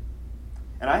leadership?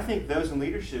 And I think those in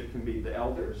leadership can be the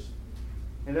elders.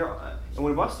 And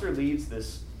when Buster leads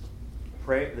this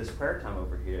prayer time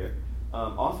over here,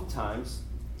 oftentimes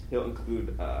he'll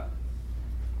include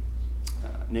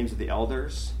names of the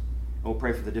elders. And we'll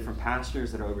pray for the different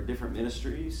pastors that are over different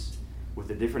ministries with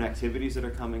the different activities that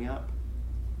are coming up.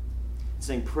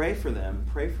 Saying, pray for them,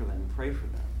 pray for them, pray for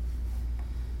them.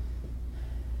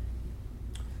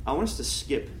 I want us to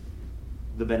skip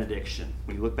the benediction.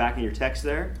 When you look back in your text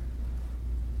there,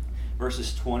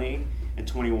 verses 20 and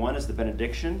 21 is the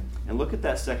benediction. And look at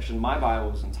that section. My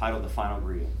Bible is entitled The Final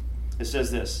Greeting. It says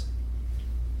this: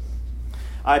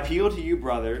 I appeal to you,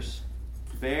 brothers,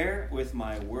 bear with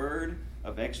my word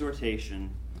of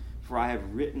exhortation, for I have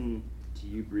written to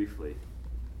you briefly.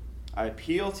 I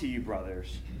appeal to you,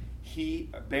 brothers,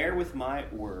 bear with my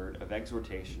word of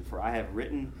exhortation, for I have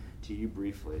written to you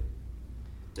briefly.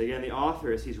 So again, the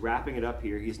author, as he's wrapping it up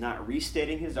here, he's not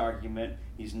restating his argument,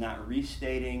 he's not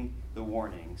restating the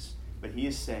warnings, but he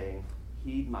is saying,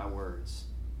 heed my words.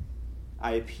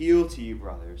 I appeal to you,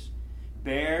 brothers,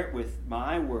 bear with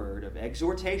my word of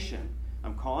exhortation.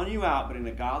 I'm calling you out, but in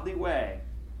a godly way.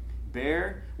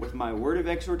 Bear with my word of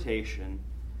exhortation,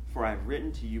 for I have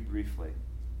written to you briefly.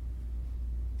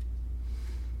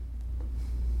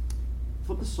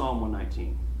 Flip to Psalm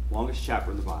 119, longest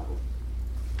chapter in the Bible.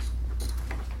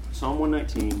 Psalm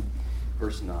 119,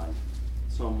 verse 9.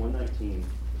 Psalm 119.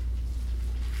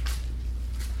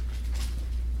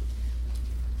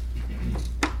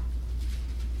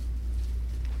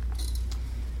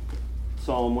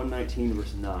 Psalm 119,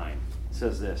 verse 9. It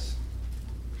says this.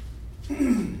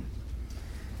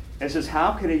 It says,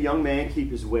 how can a young man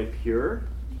keep his way pure?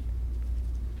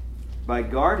 By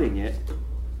guarding it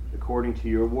according to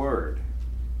your word.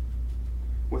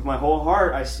 With my whole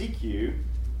heart I seek you.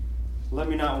 Let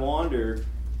me not wander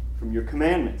from your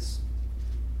commandments.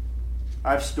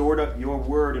 I've stored up your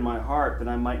word in my heart that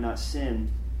I might not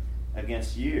sin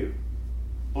against you.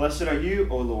 Blessed are you,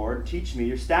 O Lord. Teach me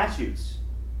your statutes.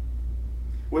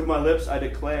 With my lips I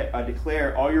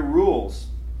declare all your rules,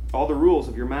 all the rules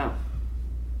of your mouth.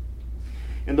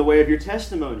 In the way of your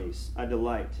testimonies I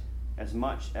delight as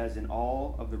much as in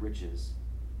all of the riches.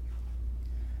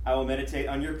 I will meditate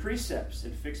on your precepts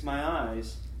and fix my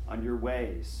eyes on your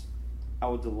ways. I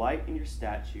will delight in your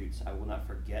statutes. I will not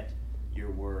forget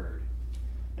your word.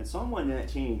 And Psalm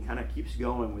 119 kind of keeps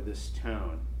going with this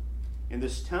tone. And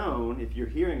this tone, if you're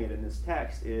hearing it in this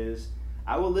text, is,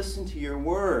 I will listen to your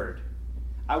word.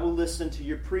 I will listen to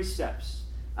your precepts.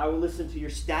 I will listen to your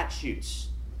statutes.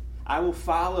 I will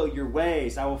follow your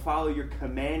ways. I will follow your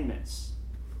commandments.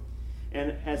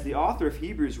 And as the author of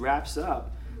Hebrews wraps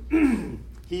up,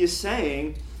 he is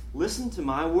saying, listen to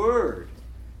my word.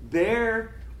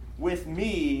 Bear with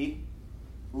me.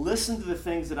 Listen to the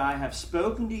things that I have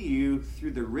spoken to you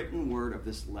through the written word of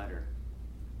this letter.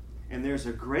 And there's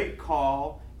a great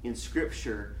call in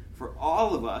Scripture for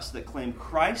all of us that claim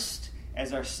Christ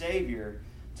as our Savior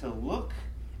to look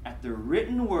at the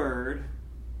written word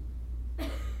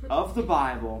of the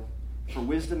Bible for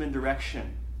wisdom and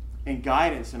direction and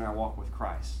guidance in our walk with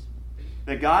Christ.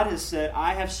 That God has said,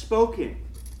 I have spoken.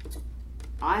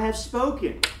 I have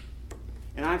spoken.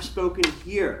 And I've spoken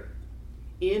here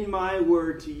in my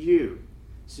word to you.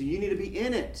 So you need to be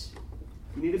in it.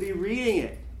 You need to be reading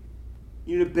it.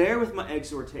 You need to bear with my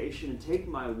exhortation and take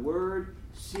my word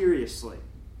seriously.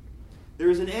 There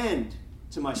is an end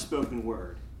to my spoken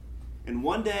word. And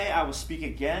one day I will speak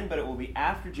again, but it will be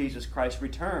after Jesus Christ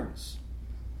returns.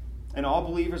 And all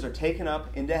believers are taken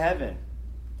up into heaven.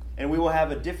 And we will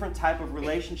have a different type of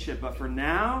relationship. But for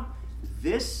now,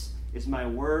 this is my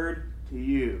word to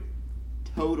you.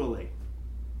 Totally.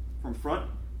 From front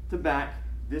to back,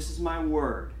 this is my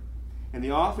word. And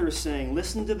the author is saying,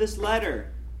 listen to this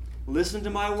letter. Listen to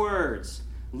my words.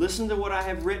 Listen to what I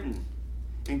have written.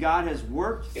 And God has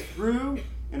worked through,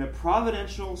 in a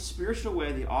providential, spiritual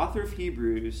way, the author of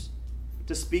Hebrews,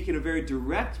 to speak in a very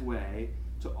direct way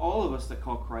to all of us that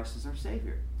call Christ as our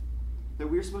Savior. That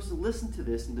we are supposed to listen to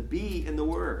this and to be in the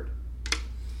Word.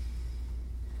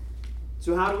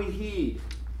 So how do we heed?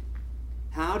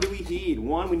 How do we heed?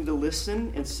 One, we need to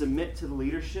listen and submit to the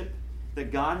leadership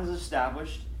that God has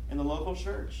established in the local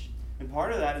church. And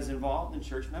part of that is involved in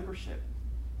church membership.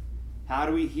 How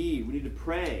do we heed? We need to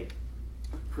pray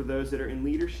for those that are in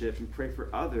leadership and pray for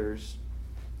others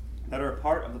that are a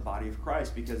part of the body of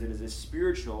Christ, because it is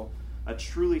a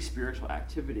truly spiritual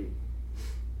activity.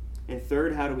 And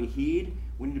third, how do we heed?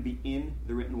 We need to be in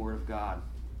the written word of God.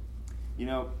 You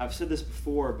know, I've said this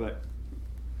before, but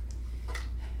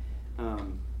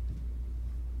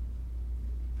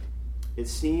it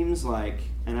seems like,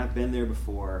 and I've been there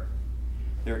before,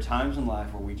 there are times in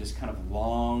life where we just kind of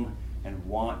long and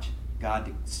want God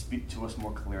to speak to us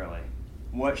more clearly.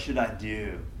 What should I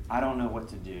do? I don't know what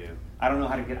to do. I don't know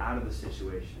how to get out of the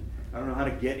situation. I don't know how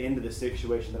to get into the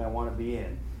situation that I want to be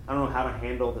in. I don't know how to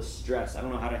handle the stress. I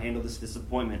don't know how to handle this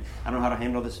disappointment. I don't know how to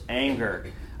handle this anger.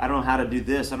 I don't know how to do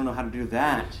this. I don't know how to do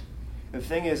that. The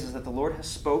thing is that the Lord has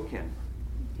spoken.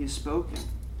 He has spoken.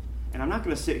 And I'm not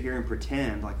going to sit here and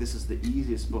pretend like this is the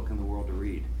easiest book in the world to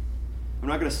read. I'm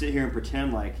not going to sit here and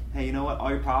pretend like, hey, you know what? All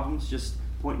your problems, just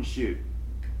point and shoot.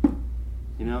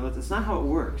 You know, that's not how it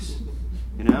works.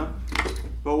 You know?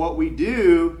 But what we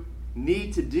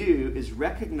need to do is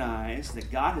recognize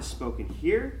that God has spoken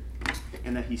here,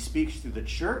 and that he speaks through the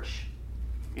church,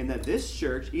 and that this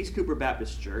church, East Cooper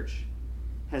Baptist Church,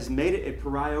 has made it a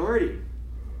priority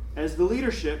as the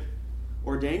leadership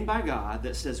ordained by God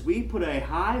that says we put a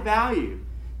high value,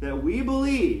 that we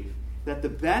believe that the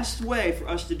best way for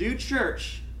us to do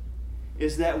church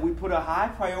is that we put a high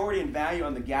priority and value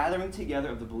on the gathering together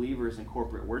of the believers in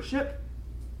corporate worship,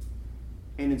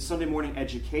 and in Sunday morning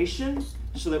education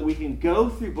so that we can go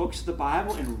through books of the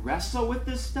Bible and wrestle with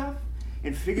this stuff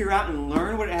and figure out and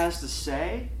learn what it has to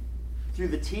say through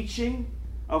the teaching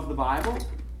of the Bible,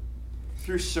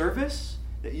 through service,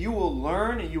 that you will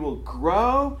learn and you will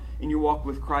grow in your walk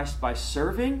with Christ by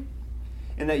serving,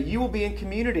 and that you will be in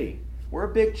community. We're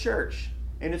a big church,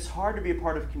 and it's hard to be a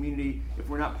part of community if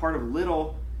we're not part of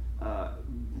little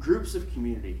groups of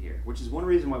community here, which is one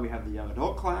reason why we have the young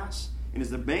adult class, and is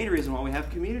the main reason why we have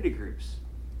community groups.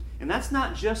 And that's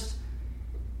not just,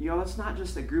 that's not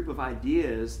just a group of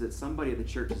ideas that somebody at the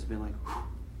church has been like,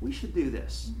 we should do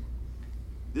this.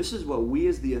 This is what we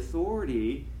as the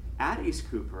authority at East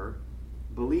Cooper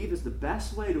believe is the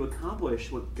best way to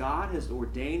accomplish what God has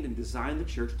ordained and designed the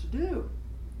church to do.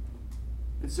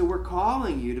 And so we're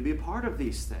calling you to be a part of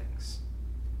these things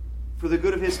for the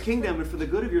good of His kingdom and for the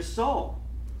good of your soul.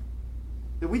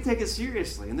 That we take it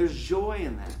seriously, and there's joy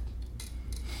in that.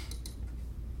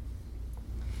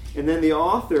 And then the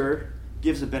author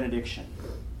gives a benediction.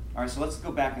 All right, so let's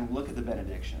go back and look at the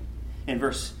benediction. In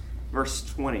verse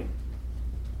 20,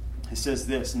 it says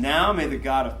this: "Now may the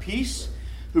God of peace,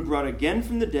 who brought again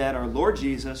from the dead our Lord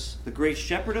Jesus, the great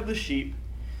shepherd of the sheep,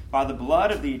 by the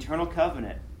blood of the eternal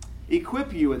covenant,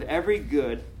 equip you with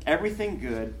everything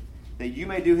good, that you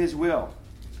may do His will,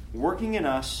 working in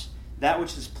us that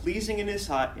which is pleasing in His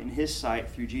sight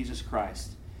through Jesus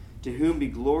Christ, to whom be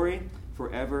glory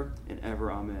forever and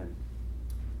ever. Amen."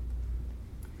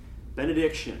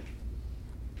 Benediction.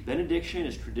 Benediction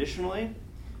is traditionally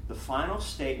the final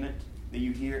statement that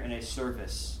you hear in a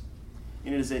service.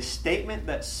 And it is a statement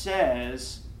that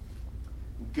says,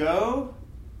 go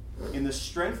in the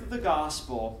strength of the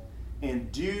gospel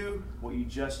and do what you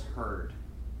just heard.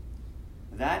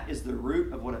 That is the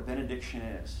root of what a benediction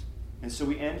is. And so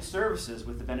we end services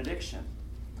with the benediction.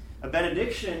 A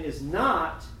benediction is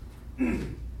not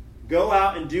go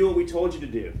out and do what we told you to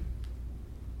do.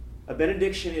 A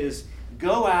benediction is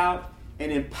go out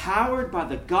and, empowered by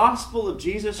the gospel of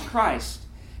Jesus Christ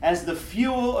as the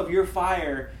fuel of your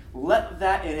fire, let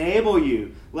that enable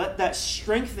you. Let that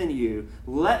strengthen you.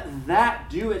 Let that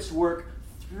do its work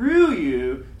through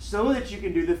you so that you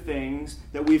can do the things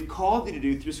that we've called you to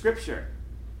do through Scripture.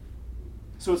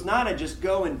 So it's not a just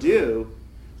go and do,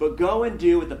 but go and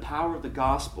do with the power of the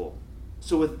gospel.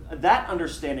 So with that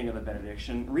understanding of the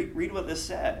benediction, read what this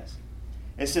says.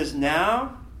 It says,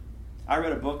 now, I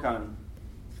read a book on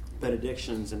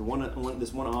benedictions, and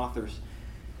this one author's,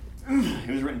 it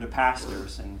was written to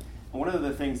pastors, and one of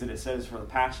the things that it says for the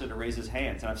pastor to raise his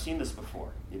hands, and I've seen this before,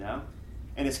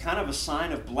 and it's kind of a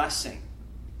sign of blessing.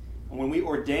 And when we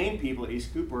ordain people at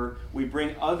East Cooper, we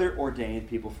bring other ordained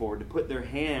people forward to put their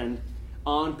hand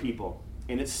on people,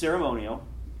 and it's ceremonial,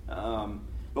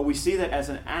 but we see that as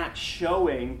an act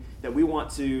showing that we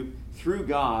want to, through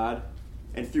God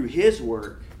and through His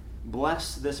work,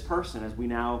 bless this person as we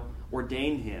now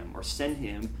ordain him or send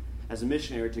him as a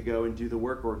missionary to go and do the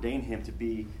work, or ordain him to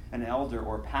be an elder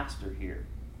or a pastor here.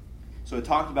 So it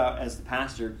talked about as the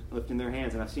pastor lifting their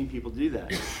hands, and I've seen people do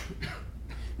that.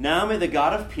 Now may the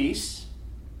God of peace,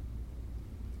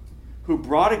 who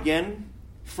brought again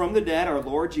from the dead our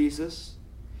Lord Jesus,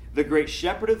 the great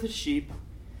shepherd of the sheep,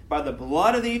 by the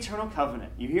blood of the eternal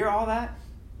covenant. You hear all that?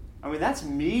 I mean, that's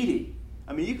meaty.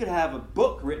 I mean, you could have a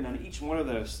book written on each one of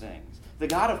those things. The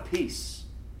God of peace,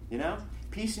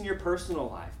 peace in your personal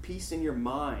life, peace in your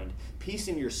mind, peace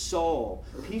in your soul,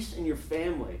 peace in your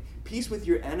family, peace with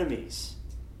your enemies,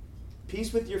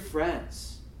 peace with your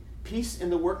friends, peace in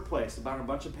the workplace about a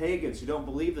bunch of pagans who don't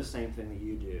believe the same thing that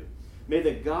you do. May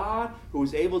the God who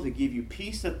is able to give you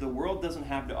peace that the world doesn't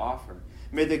have to offer,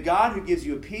 may the God who gives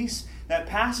you a peace that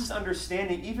passes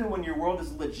understanding even when your world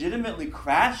is legitimately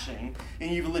crashing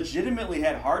and you've legitimately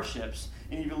had hardships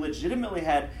and you've legitimately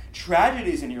had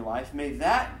tragedies in your life, may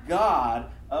that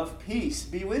God of peace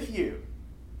be with you.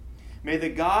 May the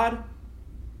God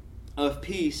of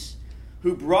peace,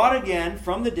 who brought again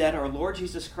from the dead our Lord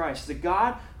Jesus Christ, the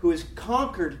God who has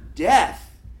conquered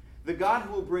death, the God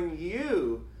who will bring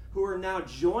you, who are now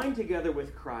joined together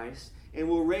with Christ, and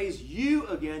will raise you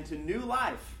again to new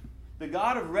life, the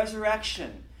God of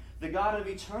resurrection, the God of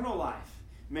eternal life.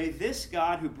 May this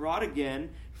God who brought again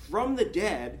from the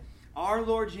dead our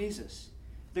Lord Jesus,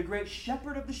 the great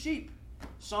shepherd of the sheep.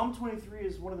 Psalm 23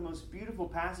 is one of the most beautiful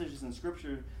passages in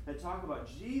Scripture that talk about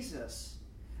Jesus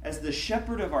as the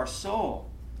shepherd of our soul,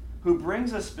 who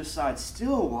brings us beside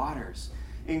still waters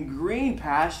in green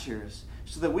pastures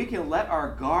so that we can let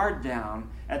our guard down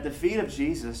at the feet of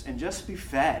Jesus and just be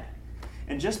fed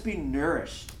and just be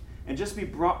nourished and just be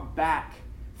brought back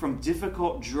from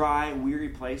difficult, dry, weary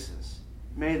places.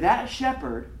 May that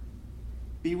shepherd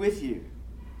be with you.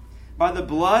 By the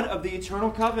blood of the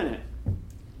eternal covenant.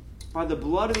 By the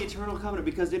blood of the eternal covenant,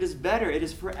 because it is better, it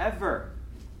is forever.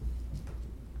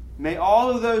 May all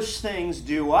of those things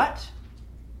do what?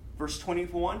 Verse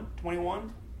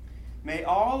 21. May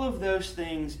all of those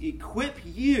things equip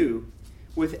you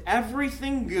with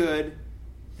everything good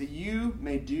that you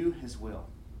may do His will.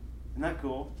 Isn't that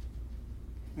cool?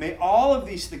 May all of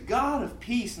these, the God of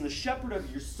peace and the shepherd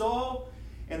of your soul,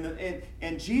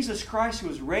 and Jesus Christ who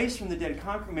was raised from the dead and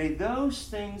conquered, may those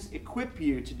things equip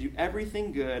you to do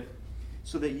everything good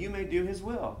so that you may do His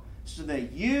will. So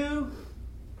that you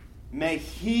may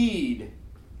heed,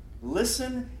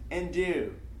 listen, and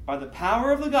do by the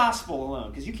power of the gospel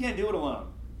alone. Because you can't do it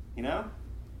alone. You know?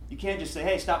 You can't just say,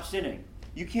 hey, stop sinning.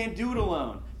 You can't do it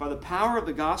alone. By the power of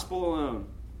the gospel alone.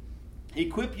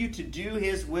 Equip you to do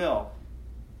His will,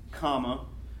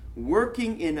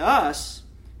 working in us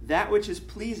that which is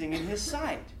pleasing in His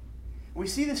sight. We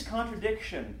see this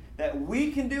contradiction that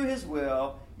we can do His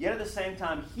will, yet at the same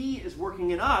time He is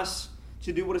working in us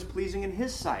to do what is pleasing in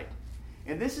His sight.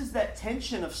 And this is that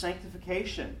tension of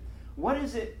sanctification. What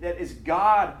is it that is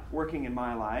God working in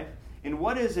my life? And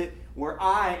what is it where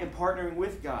I am partnering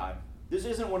with God? This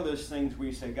isn't one of those things where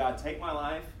you say, God, take my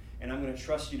life, and I'm going to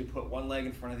trust you to put one leg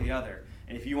in front of the other.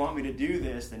 And if you want me to do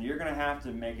this, then you're going to have to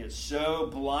make it so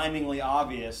blindingly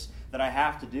obvious that I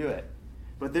have to do it.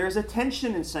 But there's a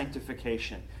tension in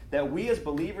sanctification that we as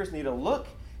believers need to look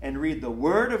and read the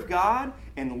Word of God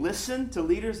and listen to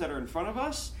leaders that are in front of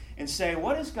us and say,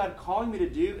 what is God calling me to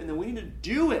do? And then we need to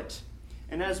do it.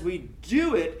 And as we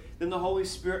do it, then the Holy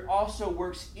Spirit also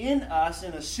works in us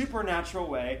in a supernatural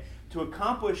way to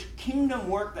accomplish kingdom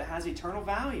work that has eternal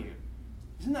value.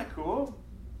 Isn't that cool?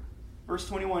 Verse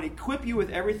 21, equip you with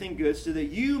everything good so that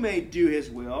you may do His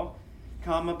will,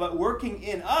 but working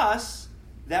in us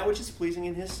that which is pleasing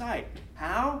in His sight.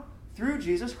 How? Through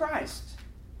Jesus Christ.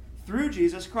 Through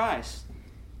Jesus Christ.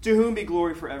 To whom be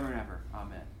glory forever and ever.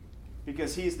 Amen.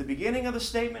 Because He is the beginning of the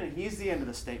statement and He is the end of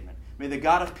the statement. May the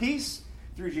God of peace,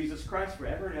 through Jesus Christ,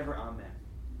 forever and ever. Amen.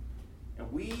 And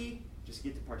we just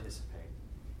get to participate.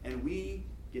 And we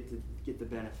get the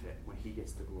benefit when He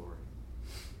gets the glory.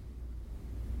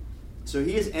 So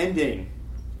He is ending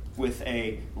with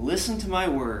a, listen to my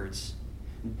words.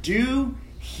 Do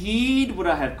heed what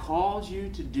I have called you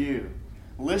to do.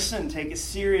 Listen, take it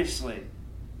seriously.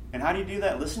 And how do you do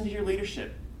that? Listen to your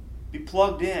leadership. Be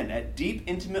plugged in at deep,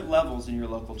 intimate levels in your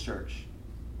local church.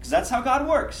 Because that's how God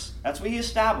works. That's what He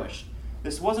established.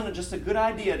 This wasn't just a good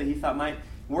idea that He thought might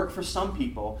work for some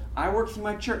people. I work through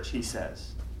my church, He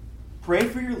says. Pray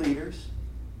for your leaders.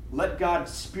 Let God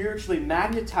spiritually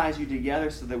magnetize you together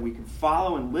so that we can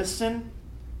follow and listen.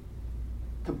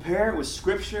 Compare it with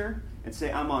Scripture and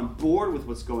say, I'm on board with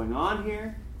what's going on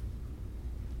here.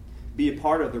 Be a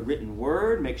part of the written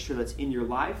Word. Make sure that's in your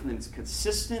life and that it's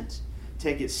consistent.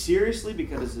 Take it seriously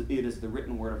because it is the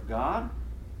written Word of God.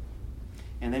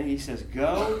 And then He says,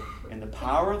 go in the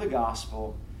power of the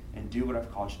gospel and do what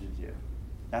I've called you to do.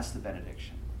 That's the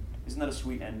benediction. Isn't that a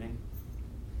sweet ending?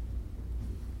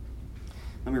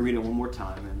 Let me read it one more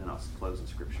time and then I'll close in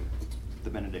Scripture. The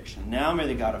benediction. Now may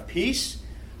the God of peace,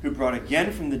 who brought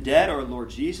again from the dead our Lord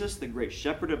Jesus, the great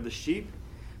shepherd of the sheep,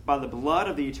 by the blood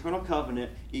of the eternal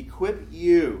covenant, equip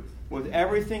you with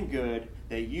everything good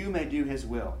that you may do His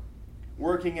will,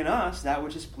 working in us that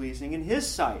which is pleasing in His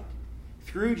sight,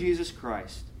 through Jesus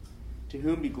Christ, to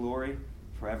whom be glory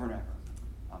forever and ever.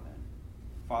 Amen.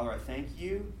 Father, I thank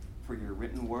you for your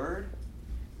written word.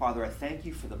 Father, I thank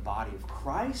you for the body of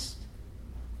Christ.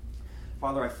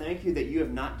 Father, I thank you that you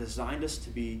have not designed us to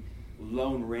be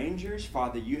lone rangers.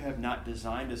 Father, you have not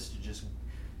designed us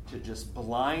to just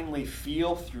blindly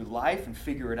feel through life and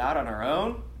figure it out on our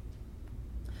own.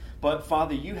 But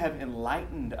Father, you have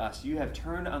enlightened us. You have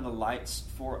turned on the lights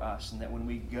for us. And that when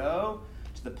we go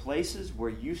to the places where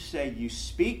you say you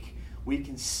speak, we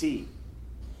can see.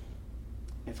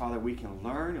 And Father, we can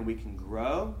learn and we can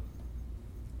grow.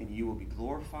 And you will be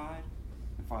glorified.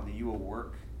 And Father, you will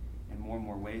work in more and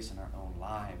more ways in our own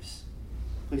lives.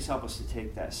 Please help us to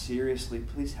take that seriously.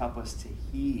 Please help us to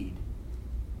heed,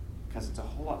 because it's a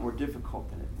whole lot more difficult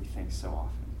than we think so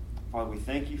often. Father, we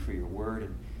thank you for your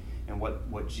word and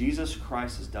what Jesus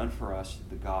Christ has done for us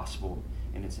through the gospel.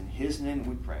 And it's in His name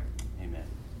we pray. Amen.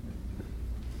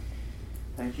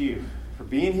 Thank you for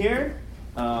being here.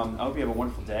 I hope you have a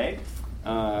wonderful day.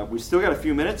 We've still got a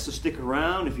few minutes, so stick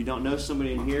around. If you don't know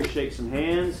somebody in here, shake some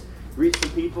hands, greet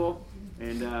some people,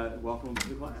 and welcome them to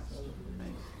the class.